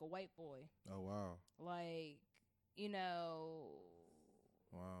up like a white boy. Oh wow. Like, you know,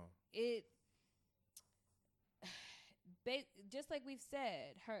 Wow. it just like we've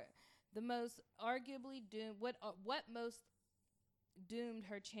said, the most arguably doomed what most doomed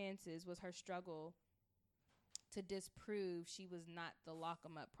her chances was her struggle to disprove she was not the lock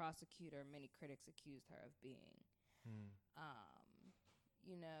 'em up prosecutor many critics accused her of being.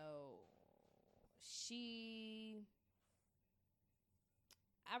 You know,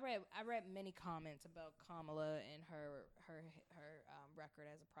 I read many comments about Kamala and her record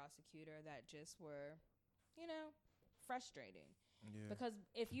as a prosecutor that just were, you know, frustrating. Yeah. Because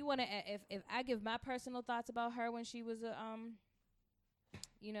if you want to, if I give my personal thoughts about her when she was a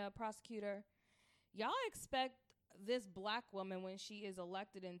prosecutor, y'all expect this black woman when she is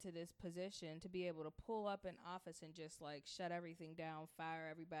elected into this position to be able to pull up in office and just like shut everything down, fire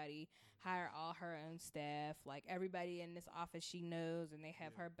everybody, hire all her own staff, like everybody in this office she knows and they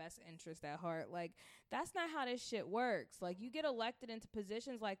have her best interest at heart. Like, that's not how this shit works. Like, you get elected into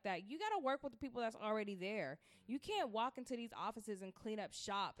positions like that, you got to work with the people that's already there. You can't walk into these offices and clean up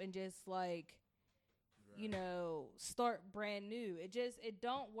shop and just like, you know, start brand new. It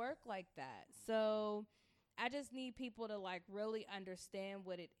don't work like that. So I just need people to like really understand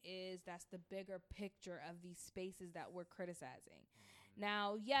what it is that's the bigger picture of these spaces that we're criticizing.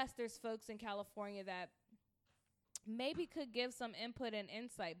 Now, yes, there's folks in California that maybe could give some input and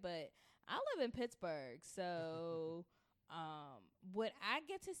insight, but I live in Pittsburgh, so what I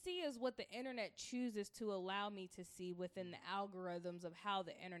get to see is what the internet chooses to allow me to see within the algorithms of how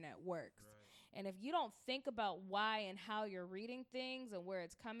the internet works. Right. And if you don't think about why and how you're reading things and where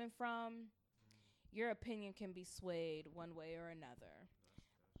it's coming from, your opinion can be swayed one way or another.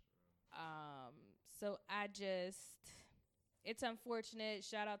 So it's unfortunate.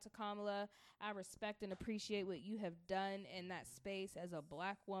 Shout out to Kamala. I respect and appreciate what you have done in that space as a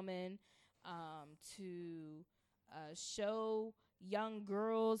black woman, to show young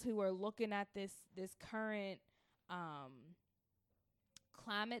girls who are looking at this current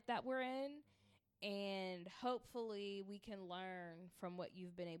climate that we're in. And hopefully we can learn from what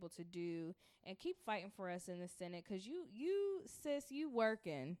you've been able to do and keep fighting for us in the Senate. Because you, sis, you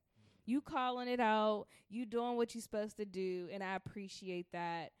working. You calling it out. You doing what you're supposed to do. And I appreciate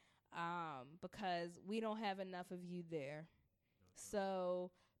that because we don't have enough of you there.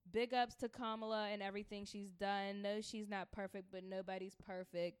 So big ups to Kamala and everything she's done. No, she's not perfect, but nobody's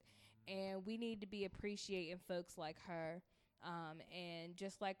perfect. And we need to be appreciating folks like her. And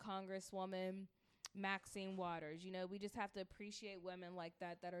just like Congresswoman Maxine Waters, you know, we just have to appreciate women like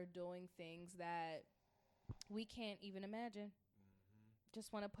that are doing things that we can't even imagine.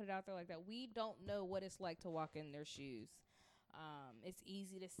 Just want to put it out there like that. We don't know what it's like to walk in their shoes. It's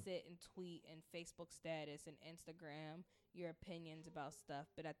easy to sit and tweet and Facebook status and Instagram your opinions about stuff,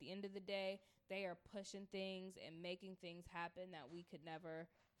 but at the end of the day, they are pushing things and making things happen that we could never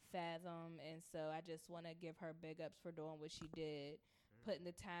fathom. And so I just want to give her big ups for doing what she did, putting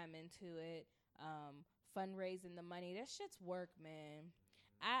the time into it, fundraising the money. That shit's work, man.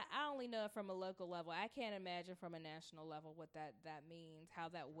 I only know it from a local level. I can't imagine from a national level what that means, how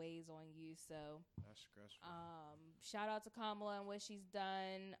that weighs on you. So that's stressful. Shout out to Kamala and what she's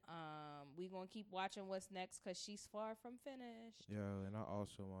done. We gonna keep watching what's next because she's far from finished. Yeah, and I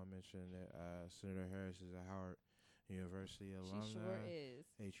also want to mention that Senator Harris is a Howard University alumni. She sure is.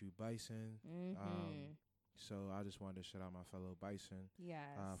 HU Bison. Mm-hmm. So I just wanted to shout out my fellow Bison. Yes.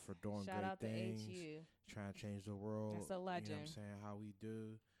 For doing shout great out things. To HU. Trying to change the world. That's a legend. You know what I'm saying? How we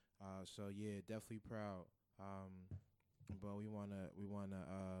do. So yeah, definitely proud. But we wanna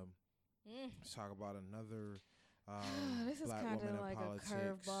talk about another this is black kind woman of like in politics. A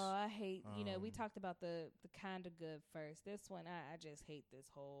curveball. I hate, we talked about the kind of good first. This one, I just hate this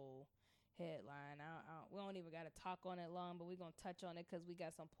whole headline. We don't even got to talk on it long, but we're going to touch on it because we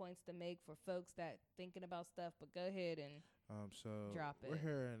got some points to make for folks that thinking about stuff. But go ahead and drop it. We're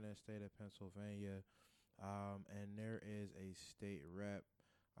here in the state of Pennsylvania, and there is a state rep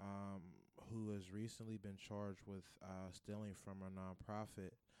who has recently been charged with stealing from a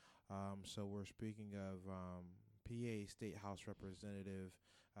nonprofit. So we're speaking of PA State House Representative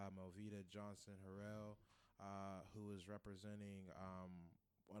Movita Johnson Harrell. who is representing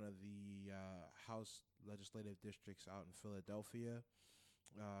one of the House legislative districts out in Philadelphia.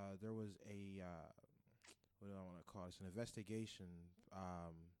 There was a what do I want to call it? It's an investigation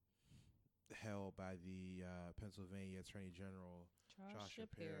held by the Pennsylvania Attorney General Josh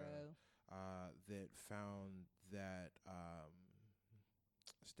Shapiro that found that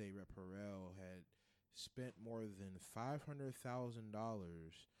State Rep Harrell had spent more than $500,000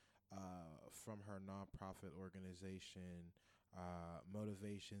 from her nonprofit organization,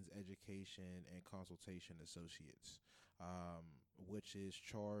 Motivations, Education, and Consultation Associates, which is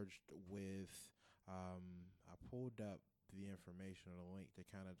charged with. I pulled up the information or the link to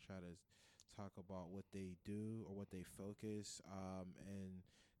kind of try to talk about what they do or what they focus, and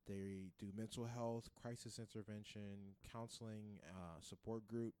they do mental health, crisis intervention, counseling, support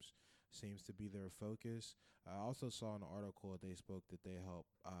groups seems to be their focus. I also saw in an article that they spoke that they help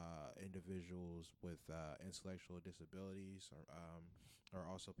individuals with intellectual disabilities or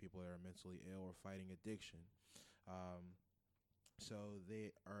also people that are mentally ill or fighting addiction. So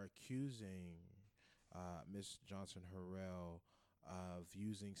they are accusing Ms. Johnson Harrell of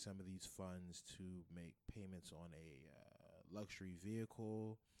using some of these funds to make payments on a luxury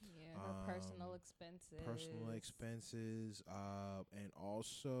vehicle. Yeah, her personal expenses. And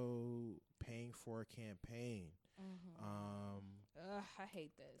also paying for a campaign. I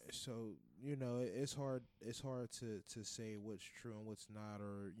hate this. So, it's hard to say what's true and what's not,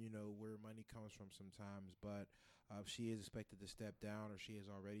 or, where money comes from sometimes. But she is expected to step down, or she has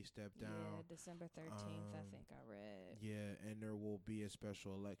already stepped down. Yeah, December 13th, I think I read. Yeah, and there will be a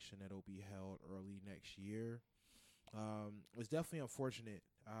special election that will be held early next year. It's definitely unfortunate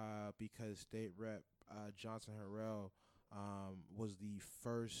because State Rep Johnson Harrell was the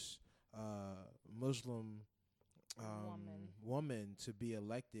first Muslim woman to be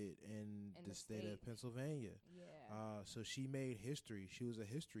elected in the state of Pennsylvania. Yeah. So she made history. She was a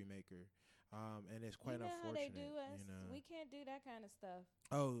history maker. And it's quite unfortunate. How they do us. We can't do that kind of stuff.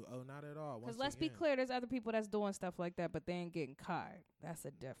 Oh, not at all. Because let's be clear, there's other people that's doing stuff like that, but they ain't getting caught. That's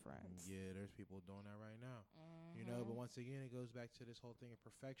a difference. Yeah, there's people doing that right now. But once again, it goes back to this whole thing of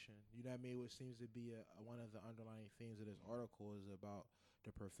perfection. You know what I mean? What seems to be one of the underlying themes of this article is about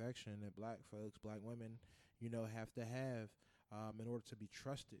the perfection that black folks, black women, have to have in order to be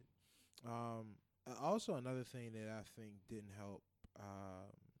trusted. Also, another thing that I think didn't help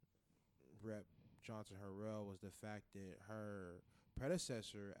Rep Johnson Harrell was the fact that her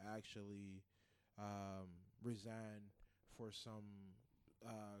predecessor actually resigned for some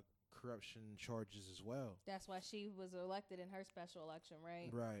corruption charges as well. That's why she was elected in her special election,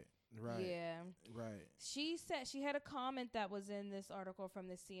 right? Right. Yeah. Right. She said she had a comment that was in this article from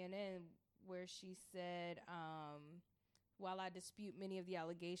the CNN where she said, while I dispute many of the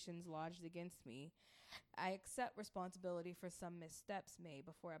allegations lodged against me, I accept responsibility for some missteps made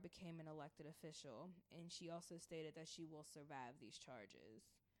before I became an elected official. And she also stated that she will survive these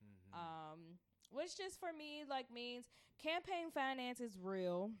charges. Which just for me means campaign finance is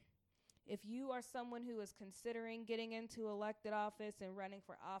real. If you are someone who is considering getting into elected office and running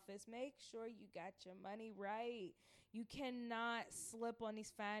for office, make sure you got your money right. You cannot slip on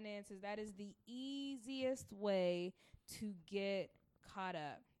these finances. That is the easiest way to get caught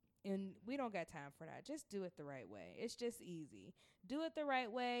up. And we don't got time for that. Just do it the right way. It's just easy. Do it the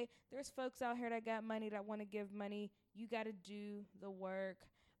right way. There's folks out here that got money that want to give money. You got to do the work.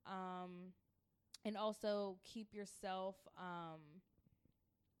 And also keep yourself, I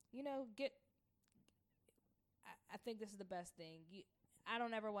think this is the best thing. I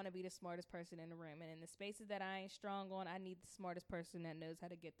don't ever want to be the smartest person in the room. And in the spaces that I ain't strong on, I need the smartest person that knows how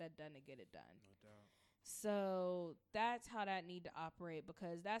to get that done to get it done. No doubt. So that's how that need to operate,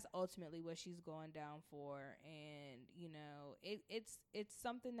 because that's ultimately what she's going down for. And, it's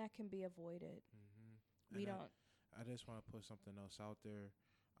something that can be avoided. I just want to put something else out there.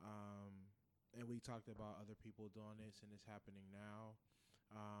 And we talked about other people doing this, and it's happening now.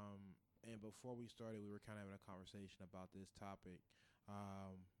 And before we started, we were kind of having a conversation about this topic.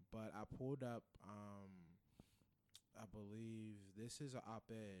 But I pulled up, I believe this is an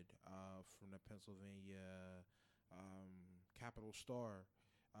op-ed from the Pennsylvania Capital Star.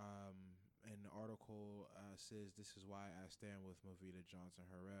 And the article says, "This is why I stand with Movita Johnson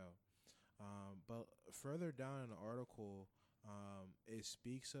Harrell." But further down in the article, it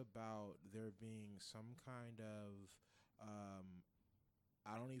speaks about there being some kind of,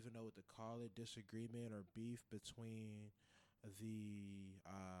 I don't even know what to call it, disagreement or beef between the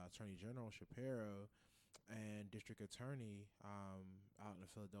Attorney General Shapiro and District Attorney out in the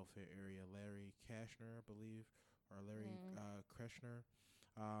Philadelphia area, Larry Kreshner, I believe, or Larry Kreshner.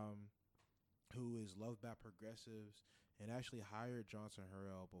 who is loved by progressives, and actually hired Johnson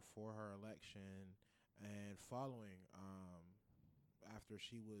Harrell before her election and following, after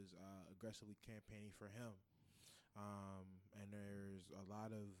she was aggressively campaigning for him. And there's a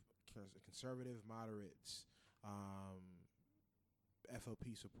lot of conservative moderates,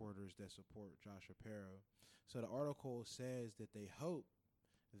 FOP supporters that support Josh Shapiro. So the article says that they hope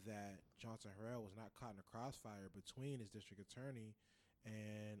that Johnson Harrell was not caught in a crossfire between his district attorney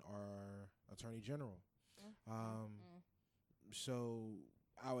and our attorney general. So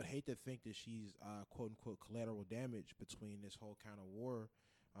I would hate to think that she's quote unquote collateral damage between this whole kind of war.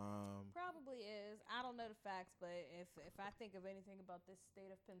 Probably is. I don't know the facts, but if I think of anything about this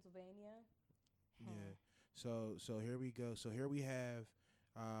state of Pennsylvania, yeah. So here we go. So here we have,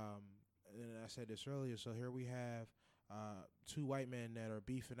 and I said this earlier. So here we have two white men that are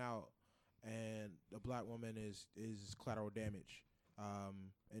beefing out, and the black woman is collateral damage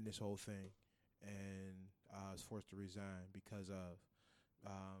in this whole thing, and is forced to resign because of.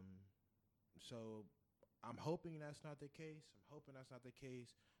 So I'm hoping that's not the case.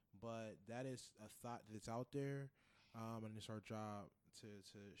 But that is a thought that's out there, and it's our job to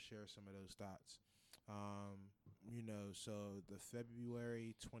share some of those thoughts. So the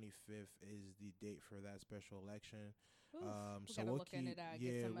February 25th is the date for that special election. So we'll keep,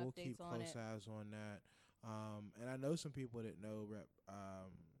 we'll keep close eyes on that. And I know some people that know Rep.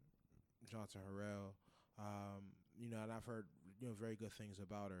 Johnson Harrell, and I've heard, very good things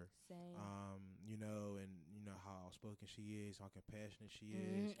about her. Same. And how outspoken she is, how compassionate she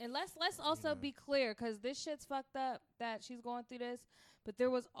is. And let's also be clear, because this shit's fucked up that she's going through this. But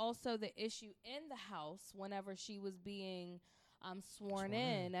there was also the issue in the House whenever she was being sworn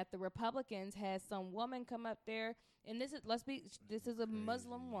in, that the Republicans had some woman come up there, and this is a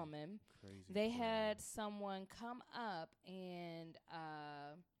Muslim woman. Crazy. They had someone come up and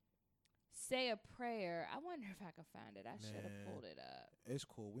say a prayer. I wonder if I could find it. I should have pulled it up. It's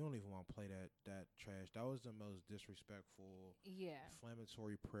cool. We don't even want to play that trash. That was the most disrespectful,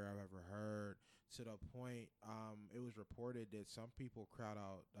 inflammatory prayer I've ever heard. To the point, it was reported that some people crowd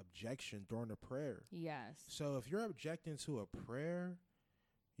out objection during the prayer. Yes. So if you're objecting to a prayer,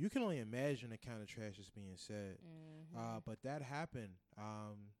 you can only imagine the kind of trash that's being said. But that happened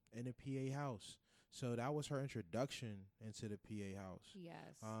in the PA House. So that was her introduction into the PA House.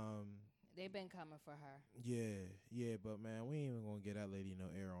 Yes. They've been coming for her. Yeah, but man, we ain't even gonna get that lady no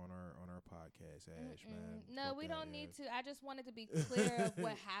air on our podcast, Ash, man. No, we don't need to. I just wanted to be clear of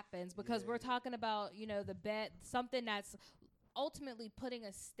what happens, because we're talking about, the bet, something that's ultimately putting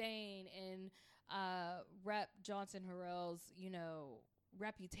a stain in Rep. Johnson Harrell's,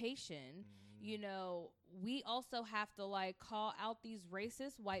 reputation. We also have to call out these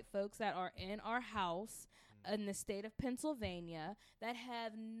racist white folks that are in our house in the state of Pennsylvania that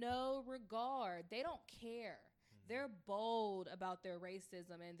have no regard. They don't care. They're bold about their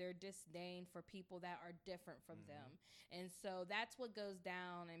racism and their disdain for people that are different from them. And so that's what goes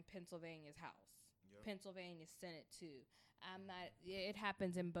down in Pennsylvania's House. Pennsylvania Senate too. It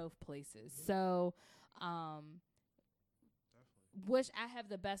happens in both places. So, I have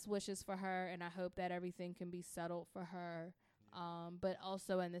the best wishes for her, and I hope that everything can be settled for her. But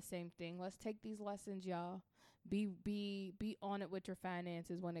also in the same thing, let's take these lessons, y'all. Be on it with your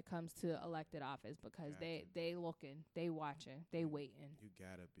finances when it comes to elected office, because they looking, they watching, they waiting. You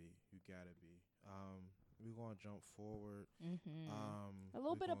gotta be. We're gonna jump forward. A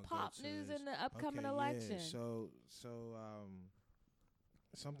little bit of pop news in the upcoming election. Yeah. So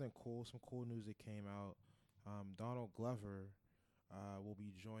something cool, some cool news that came out. Donald Glover will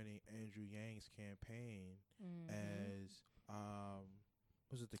be joining Andrew Yang's campaign as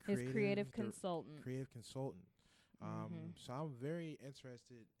was it the creative consultant? Creative consultant. So I'm very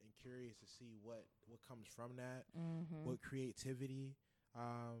interested and curious to see what comes from that, what creativity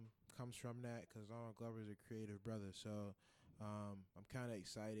comes from that, because Donald Glover is a creative brother. So I'm kind of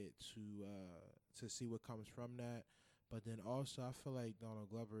excited to see what comes from that. But then also, I feel like Donald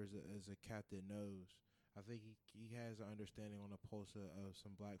Glover is a cat that knows. I think he has an understanding on the pulse of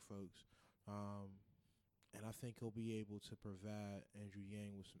some black folks. And I think he'll be able to provide Andrew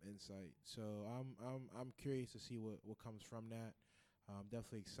Yang with some insight. So I'm curious to see what comes from that. I'm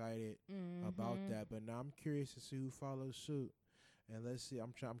definitely excited about that. But now I'm curious to see who follows suit. And let's see.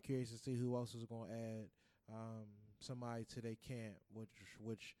 I'm curious to see who else is going to add somebody to their camp.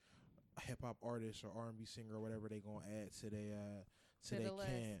 Which hip hop artist or R&B singer or whatever they going to add to their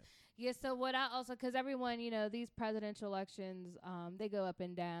camp. Yeah. So what I also, because everyone, these presidential elections, they go up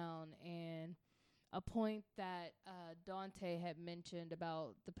and down, and a point that Dante had mentioned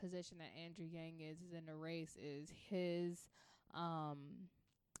about the position that Andrew Yang is in the race is his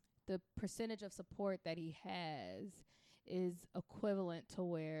the percentage of support that he has is equivalent to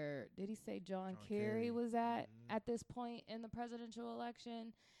where, did he say John Kerry was at this point in the presidential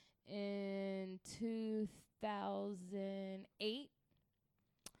election in 2008?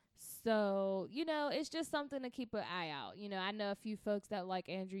 So, it's just something to keep an eye out. I know a few folks that like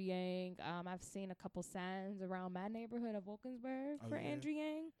Andrew Yang. I've seen a couple signs around my neighborhood of Wilkinsburg for Andrew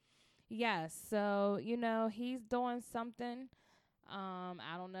Yang. Yes. So, he's doing something.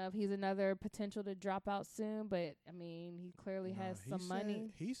 I don't know if he's another potential to drop out soon, but I mean, he clearly has some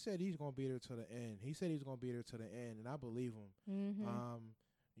money. He said he's going to be there to the end. And I believe him.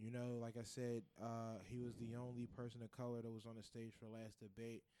 Like I said, he was the only person of color that was on the stage for the last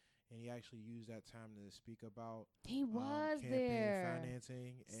debate, and he actually used that time to speak about he was campaign there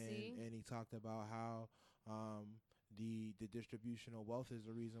financing, and he talked about how the distribution of wealth is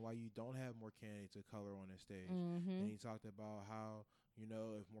the reason why you don't have more candidates of color on the stage. And he talked about how,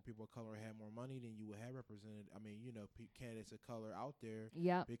 if more people of color had more money, then you would have represented, candidates of color out there.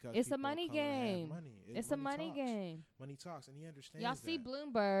 Yep. Because it's a money game. It's a money game. Money talks, and he understands Y'all see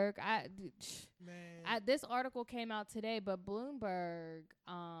Bloomberg. This article came out today, but Bloomberg,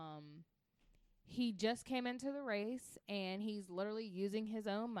 he just came into the race, and he's literally using his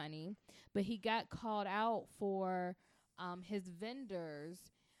own money, but he got called out for his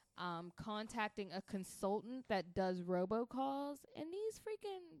vendors contacting a consultant that does robocalls, and these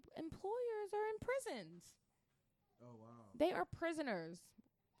freaking employers are in prisons. Oh, wow. They are prisoners.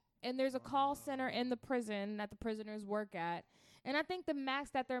 And there's a call center in the prison that the prisoners work at. And I think the max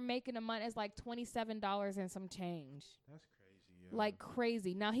that they're making a month is like $27 and some change. That's crazy. Yeah. Like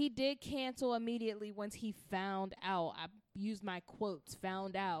crazy. Now, he did cancel immediately once he found out. I used my quotes,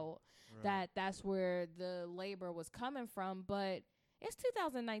 found out that's where the labor was coming from. But it's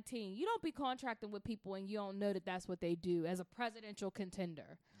 2019. You don't be contracting with people and you don't know that that's what they do as a presidential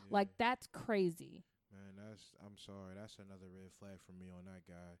contender. Yeah. Like, that's crazy. Man, I'm sorry. That's another red flag for me on that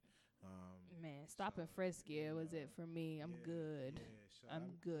guy. Man, stop and frisk it was it for me. I'm good. Yeah, so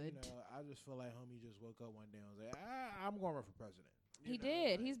I'm good. I just feel like homie just woke up one day and was like, I'm going to run for president. He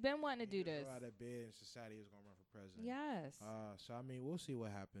did. He's been wanting to do this. Out of bed in society, he was going to run for president. Yes. So, we'll see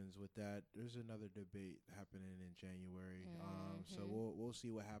what happens with that. There's another debate happening in January. So we'll see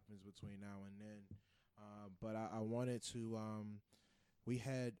what happens between now and then. But I wanted to, we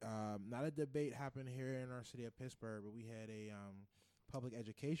had not a debate happen here in our city of Pittsburgh, but we had a public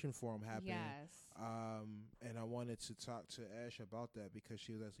education forum happen. Yes. And I wanted to talk to Ash about that because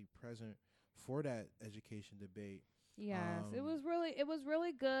she was actually present for that education debate. Yes, it was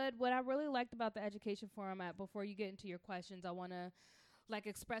really good. What I really liked about the education forum, before you get into your questions, I want to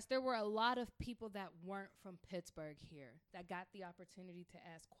express there were a lot of people that weren't from Pittsburgh here that got the opportunity to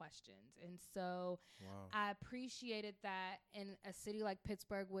ask questions. And so I appreciated that in a city like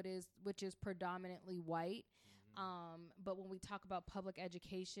Pittsburgh, which is predominantly white. But when we talk about public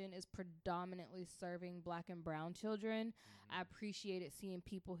education is predominantly serving Black and brown children, I appreciated seeing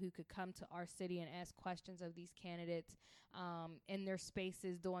people who could come to our city and ask questions of these candidates in their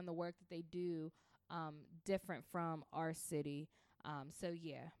spaces doing the work that they do different from our city. So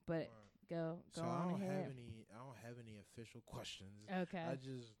yeah, but go so on I don't ahead. I don't have any official questions. Okay.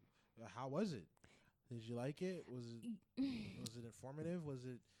 How was it? Did you like it? Was it informative? Was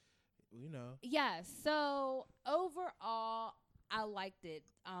it, Yeah, so overall, I liked it.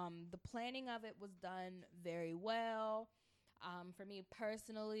 The planning of it was done very well. For me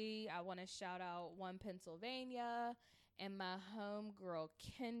personally, I want to shout out One Pennsylvania and my homegirl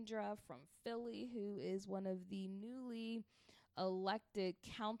Kendra from Philly, who is one of the newly elected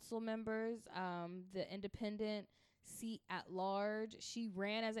council members, the independent seat at large. She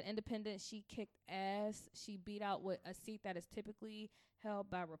ran as an independent. She kicked ass. She beat out with a seat that is typically held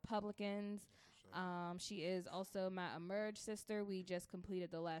by Republicans. She is also my Emerge sister. We just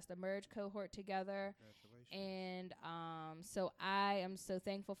completed the last Emerge cohort together. And so I am so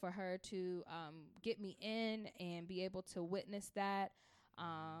thankful for her to get me in and be able to witness that.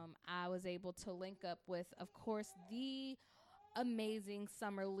 I was able to link up with, of course, the amazing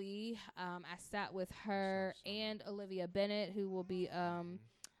Summer Lee. I sat with her and Olivia Bennett, who will be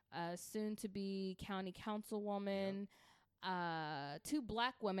soon to be county councilwoman. Two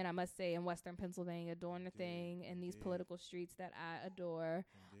Black women, I must say, in Western Pennsylvania doing the thing in these political streets that I adore.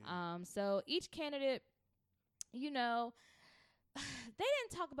 So each candidate, they didn't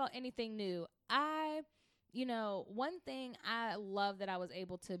talk about anything new. One thing I love that I was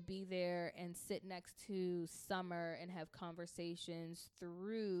able to be there and sit next to Summer and have conversations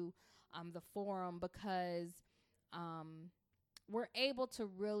through the forum, because we're able to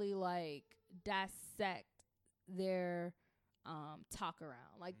really dissect their talk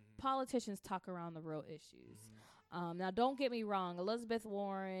around. Like politicians talk around the real issues. Now, don't get me wrong. Elizabeth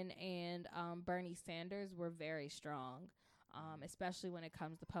Warren and Bernie Sanders were very strong, especially when it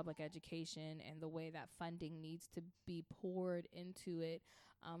comes to public education and the way that funding needs to be poured into it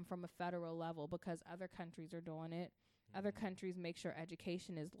from a federal level, because other countries are doing it. Other countries make sure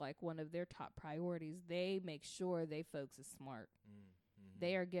education is like one of their top priorities. They make sure they folks is smart.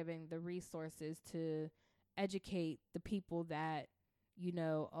 They are giving the resources to educate the people that, you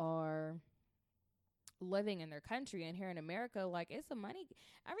know, are living in their country. And here in America, like, it's a money,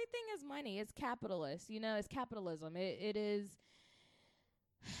 everything is money. It's capitalist, you know, it's capitalism. It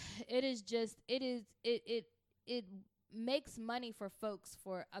makes money for folks,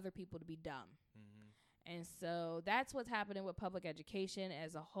 for other people to be dumb. And so that's what's happening with public education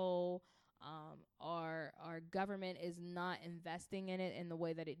as a whole. Our government is not investing in it in the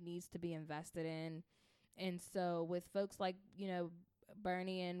way that it needs to be invested in. And so with folks like, you know,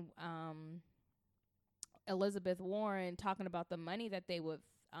 Bernie and Elizabeth Warren talking about the money that they would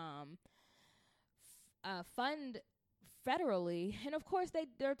fund federally, and of course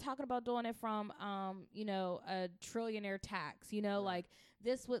they're talking about doing it from you know, a trillionaire tax, you know, like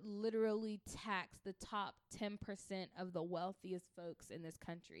this would literally tax the top 10% of the wealthiest folks in this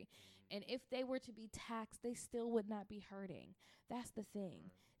country. And if they were to be taxed, they still would not be hurting. That's the thing.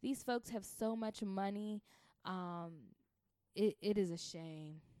 These folks have so much money. It is a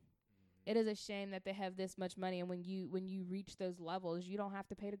shame. It is a shame that they have this much money, and when you reach those levels, you don't have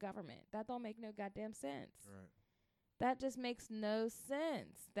to pay the government. That don't make no goddamn sense. Right. That just makes no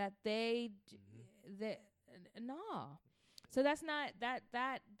sense. That no. So that's not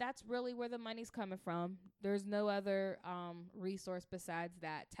that's really where the money's coming from. There's no other resource besides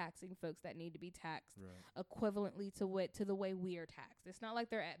that, taxing folks that need to be taxed equivalently to the way we are taxed. It's not like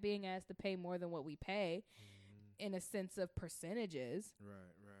they're being asked to pay more than what we pay in a sense of percentages.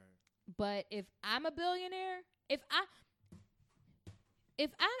 Right. But if I'm a billionaire, if I'm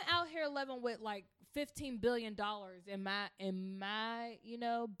out here living with like $15 billion in my you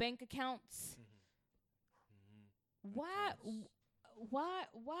know, bank accounts, why? I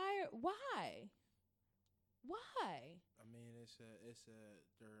mean, there's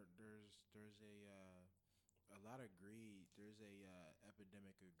a lot of greed. There's a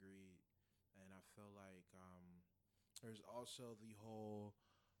epidemic of greed, and I feel like there's also the whole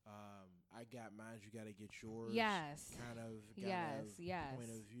I got mine, you got to get yours. Yes. Kind of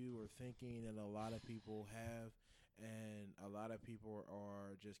point of view or thinking that a lot of people have. And a lot of people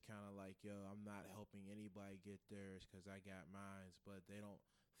are just kind of like, yo, I'm not helping anybody get theirs because I got mines. But they don't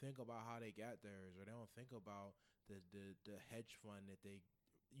think about how they got theirs, or they don't think about the hedge fund that they,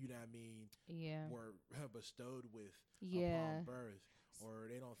 you know what I mean, were bestowed with upon birth. Or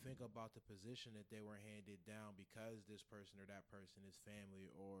they don't think about the position that they were handed down because this person or that person is family,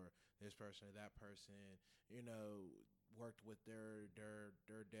 or this person or that person, you know, worked with their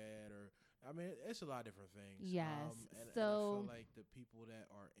dad, or I mean, it's a lot of different things. Yes. And I feel like the people that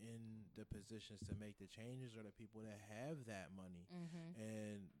are in the positions to make the changes are the people that have that money,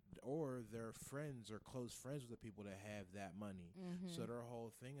 and or their friends or close friends with the people that have that money. So their whole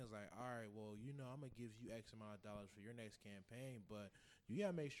thing is like, all right, well, you know, I'm gonna give you X amount of dollars for your next campaign, but you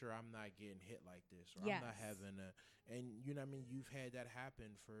gotta make sure I'm not getting hit like this, or I'm not having a. And you know what I mean? You've had that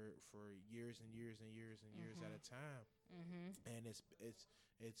happen for years and years and years and years at a time, and it's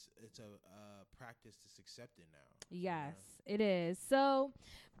a practice that's accepted now. Yes, it is. So,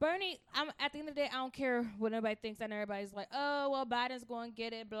 Bernie, at the end of the day, I don't care what nobody thinks. And everybody's like, oh, well, Biden's going to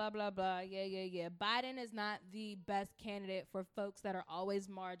get it, blah, blah, blah. Yeah. Biden is not the best candidate for folks that are always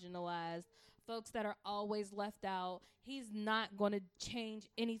marginalized, folks that are always left out. He's not going to change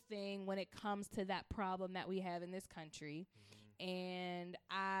anything when it comes to that problem that we have in this country. And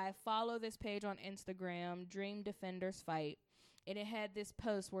I follow this page on Instagram, Dream Defenders Fight. And it had this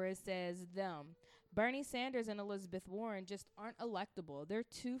post where it says, Bernie Sanders and Elizabeth Warren just aren't electable. They're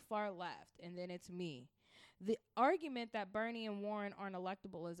too far left. And then it's me. The argument that Bernie and Warren aren't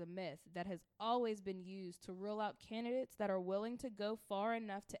electable is a myth that has always been used to rule out candidates that are willing to go far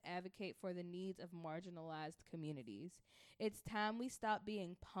enough to advocate for the needs of marginalized communities. It's time we stop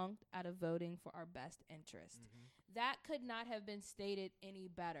being punked out of voting for our best interest. That could not have been stated any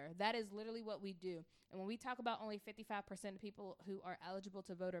better. That is literally what we do. And when we talk about only 55% of people who are eligible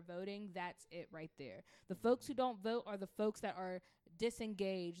to vote are voting, that's it right there. The folks who don't vote are the folks that are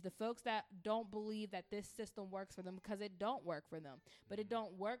disengaged, the folks that don't believe that this system works for them, because it don't work for them. But it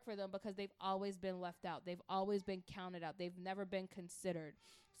don't work for them because they've always been left out. They've always been counted out. They've never been considered.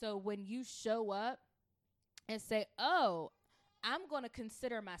 So when you show up and say, oh, I'm going to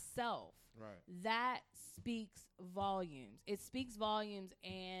consider myself. Right. That speaks volumes. It speaks volumes,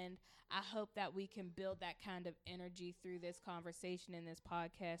 and I hope that we can build that kind of energy through this conversation in this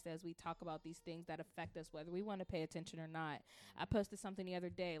podcast as we talk about these things that affect us, whether we want to pay attention or not. I posted something the other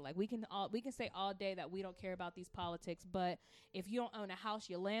day, like we can say all day that we don't care about these politics, but if you don't own a house,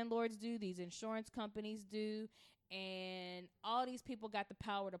 your landlords do, these insurance companies do, and all these people got the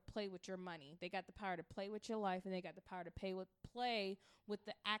power to play with your money. They got the power to play with your life, and they got the power to play with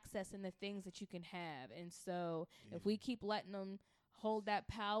the access and the things that you can have. And so if we keep letting them hold that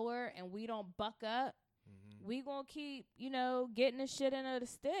power and we don't buck up, we gonna keep, getting the shit into the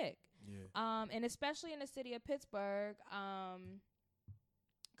stick. Yeah. And especially in the city of Pittsburgh,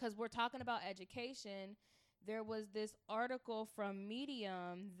 because we're talking about education. There was this article from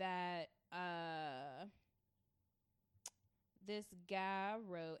Medium that this guy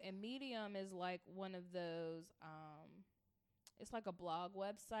wrote, and Medium is like one of those, it's like a blog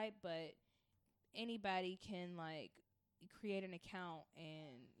website, but anybody can like create an account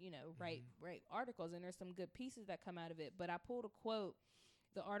and, write articles, and there's some good pieces that come out of it. But I pulled a quote.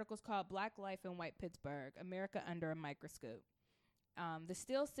 The article's called Black Life in White Pittsburgh, America Under a Microscope. The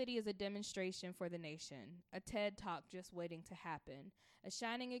Steel City is a demonstration for the nation, a TED Talk just waiting to happen, a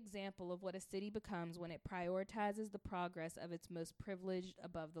shining example of what a city becomes when it prioritizes the progress of its most privileged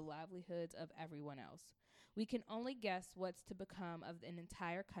above the livelihoods of everyone else. We can only guess what's to become of an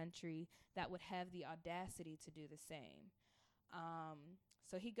entire country that would have the audacity to do the same.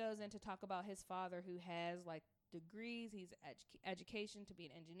 So he goes in to talk about his father, who has like degrees, he's education to be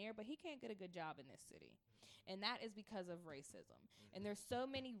an engineer, but he can't get a good job in this city. And that is because of racism. And there's so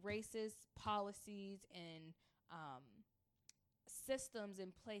many racist policies and systems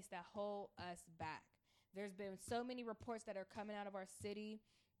in place that hold us back. There's been so many reports that are coming out of our city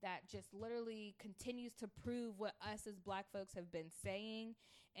that just literally continues to prove what us as Black folks have been saying.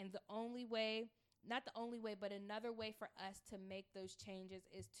 And the only way, not the only way, but another way for us to make those changes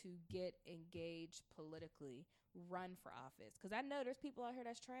is to get engaged politically, run for office. Because I know there's people out here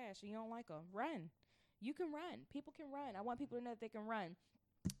that's trash and you don't like them. Run. You can run. People can run. I want people to know that they can run.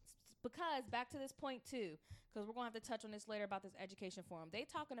 Because back to this point too, because we're going to have to touch on this later about this education forum. They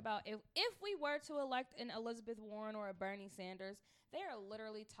talking about if we were to elect an Elizabeth Warren or a Bernie Sanders, they are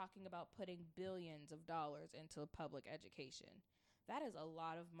literally talking about putting billions of dollars into public education. That is a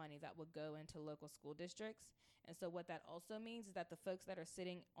lot of money that would go into local school districts. And so what that also means is that the folks that are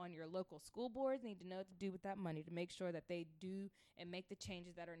sitting on your local school boards need to know what to do with that money to make sure that they do and make the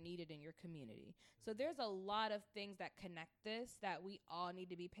changes that are needed in your community. So there's a lot of things that connect this that we all need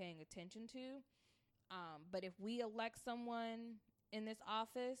to be paying attention to. But if we elect someone in this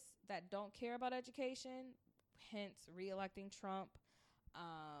office that don't care about education, hence re-electing Trump,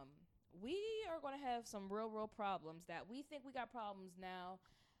 we are going to have some real problems that we think we got problems now.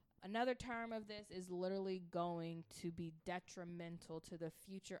 Another term of this is literally going to be detrimental to the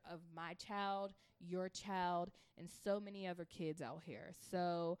future of my child, your child, and so many other kids out here.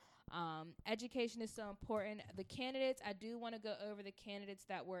 So education is so important. The candidates, I do want to go over the candidates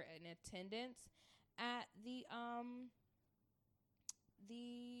that were in attendance at the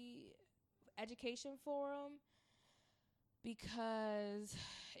education forum, because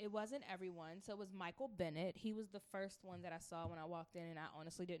it wasn't everyone. So it was Michael Bennet. He was the first one that I saw when I walked in, and I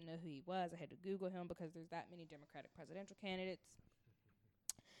honestly didn't know who he was. I had to Google him because there's that many Democratic presidential candidates.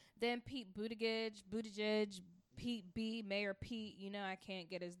 Then Pete Buttigieg, Pete B, Mayor Pete. I can't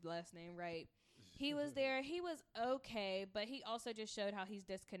get his last name right. He was there. He was okay, but he also just showed how he's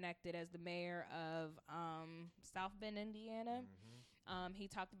disconnected as the mayor of South Bend, Indiana. He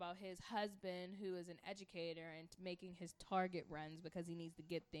talked about his husband, who is an educator, and making his Target runs because he needs to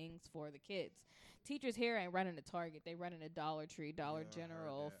get things for the kids. Teachers here ain't running a Target. They running a Dollar Tree, Dollar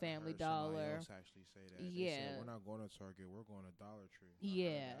General, Family Dollar. Else actually say that. Yeah. They said, we're not going to Target. We're going to Dollar Tree.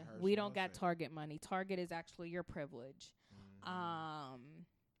 Yeah. We don't got Target money. Target is actually your privilege.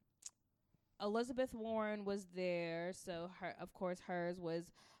 Elizabeth Warren was there. So, of course, hers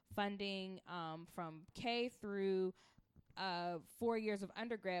was funding from K through 4 years of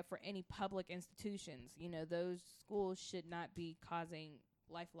undergrad for any public institutions. Those schools should not be causing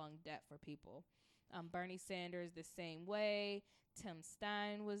lifelong debt for people. Bernie Sanders the same way. Tim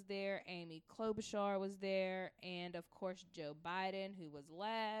Stein was there. Amy Klobuchar was there. And, of course, Joe Biden, who was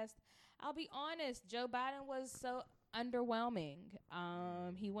last. I'll be honest, Joe Biden was so underwhelming.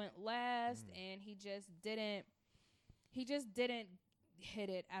 He went last, and he just didn't hit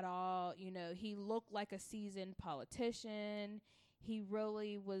it at all. He looked like a seasoned politician. He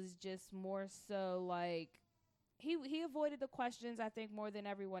really was just more so like he avoided the questions, I think, more than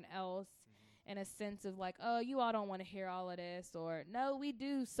everyone else. in a sense of like, oh, you all don't want to hear all of this, or no, we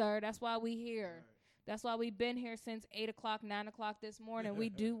do, sir. That's why we here. That's why we've been here since 8 o'clock, 9 o'clock this morning. We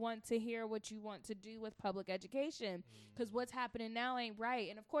do want to hear what you want to do with public education, because what's happening now ain't right.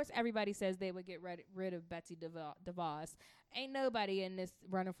 And, of course, everybody says they would get rid of Betsy DeVos. Ain't nobody in this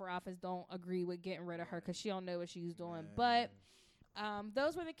running for office don't agree with getting rid of her, because she don't know what she's doing. But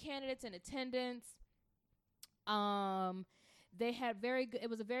those were the candidates in attendance. They had it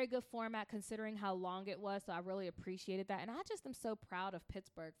was a very good format considering how long it was, so I really appreciated that. And I just am so proud of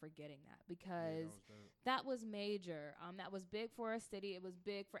Pittsburgh for getting that, because that was major. That was big for our city. It was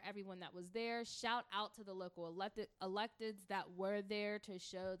big for everyone that was there. Shout out to the local electeds that were there to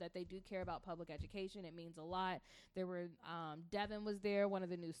show that they do care about public education. It means a lot. There were Devin was there, one of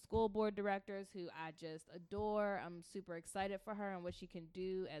the new school board directors, who I just adore. I'm super excited for her and what she can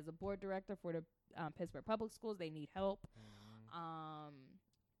do as a board director for the Pittsburgh Public Schools. They need help.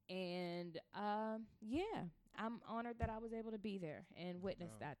 I'm honored that I was able to be there and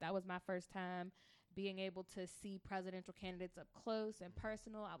witness that. That was my first time being able to see presidential candidates up close and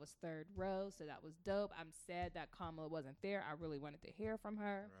personal. I was third row, so that was dope. I'm sad that Kamala wasn't there. I really wanted to hear from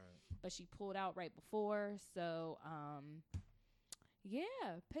her, but she pulled out right before. So,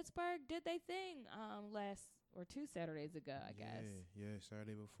 Pittsburgh did their thing last or 2 Saturdays ago, I guess. Yeah,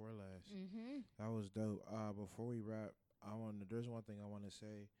 Saturday before last. That was dope. Before we wrap, there's one thing I want to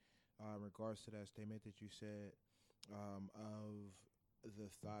say in regards to that statement that you said of the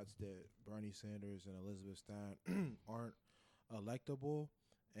thoughts that Bernie Sanders and Elizabeth Stein aren't electable.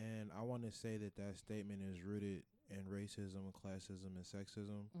 And I want to say that statement is rooted in racism, classism, and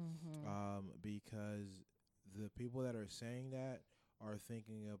sexism, because the people that are saying that are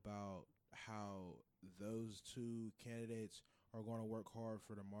thinking about how those two candidates are going to work hard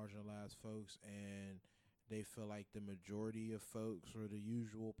for the marginalized folks, and they feel like the majority of folks, or the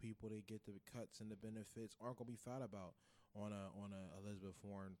usual people that get the cuts and the benefits, aren't going to be thought about on a Elizabeth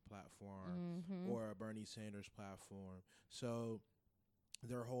Warren platform or a Bernie Sanders platform. So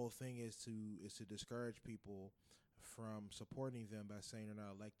their whole thing is to discourage people from supporting them by saying they're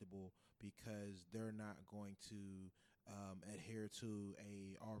not electable because they're not going to adhere to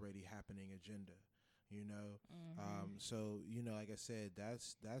a already happening agenda. So, like I said,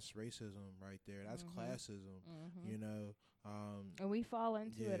 that's racism right there. That's classism, and we fall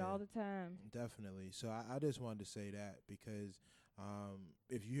into it all the time. Definitely. So I just wanted to say that, because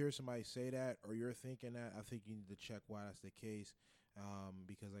if you hear somebody say that, or you're thinking that, I think you need to check why that's the case.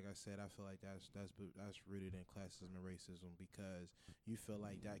 Because like I said, I feel like that's rooted in classism and racism, because you feel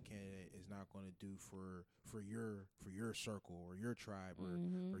like that candidate is not going to do for your circle or your tribe or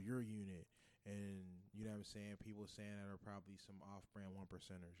your unit. And you know what I'm saying? People saying that are probably some off-brand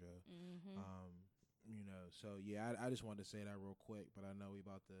 1%ers, yo. So yeah, I just wanted to say that real quick, but I know we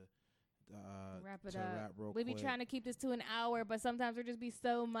about to wrap it up. Wrap real quick. We be trying to keep this to an hour, but sometimes there just be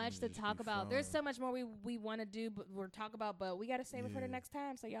so much to talk about. There's so much more we want to do, but we're talk about, but we got to save it for the next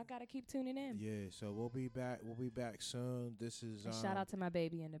time. So y'all got to keep tuning in. Yeah. So we'll be back. We'll be back soon. This is shout out to my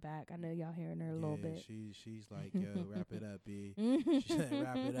baby in the back. I know y'all hearing her a little bit. She's like, yo, wrap it up, B. She said,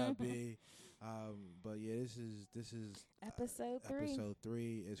 wrap it up, B. But yeah, this is episode 3. Episode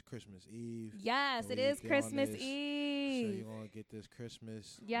 3 is Christmas Eve. Yes, it is Christmas Eve. So you're gonna get this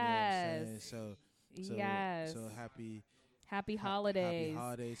Christmas. Yes. So yes. So happy holidays. Happy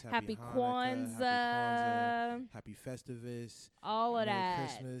holidays. Happy Hanukkah, Kwanzaa. Happy Festivus. All of Merry that.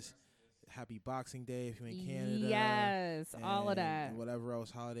 Christmas. Happy Boxing Day if you're in Canada. Yes, all of that. Whatever else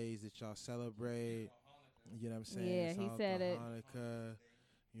holidays that y'all celebrate. You know what I'm saying? Yeah, he said it. Hanukkah.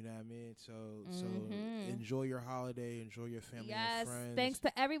 You know what I mean? So enjoy your holiday, enjoy your family and friends. Yes, thanks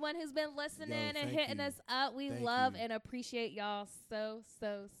to everyone who's been listening and hitting us up. We love and appreciate y'all so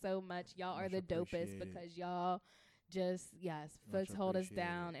much. Y'all are the dopest because y'all just, folks hold us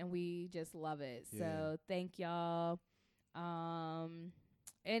down and we just love it. Yeah. So thank y'all.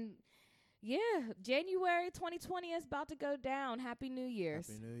 And yeah, January 2020 is about to go down. Happy New Year's.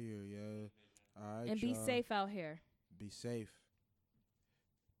 Happy New Year, yo. All right, and be safe out here. Be safe.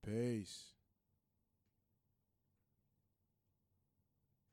 Peace.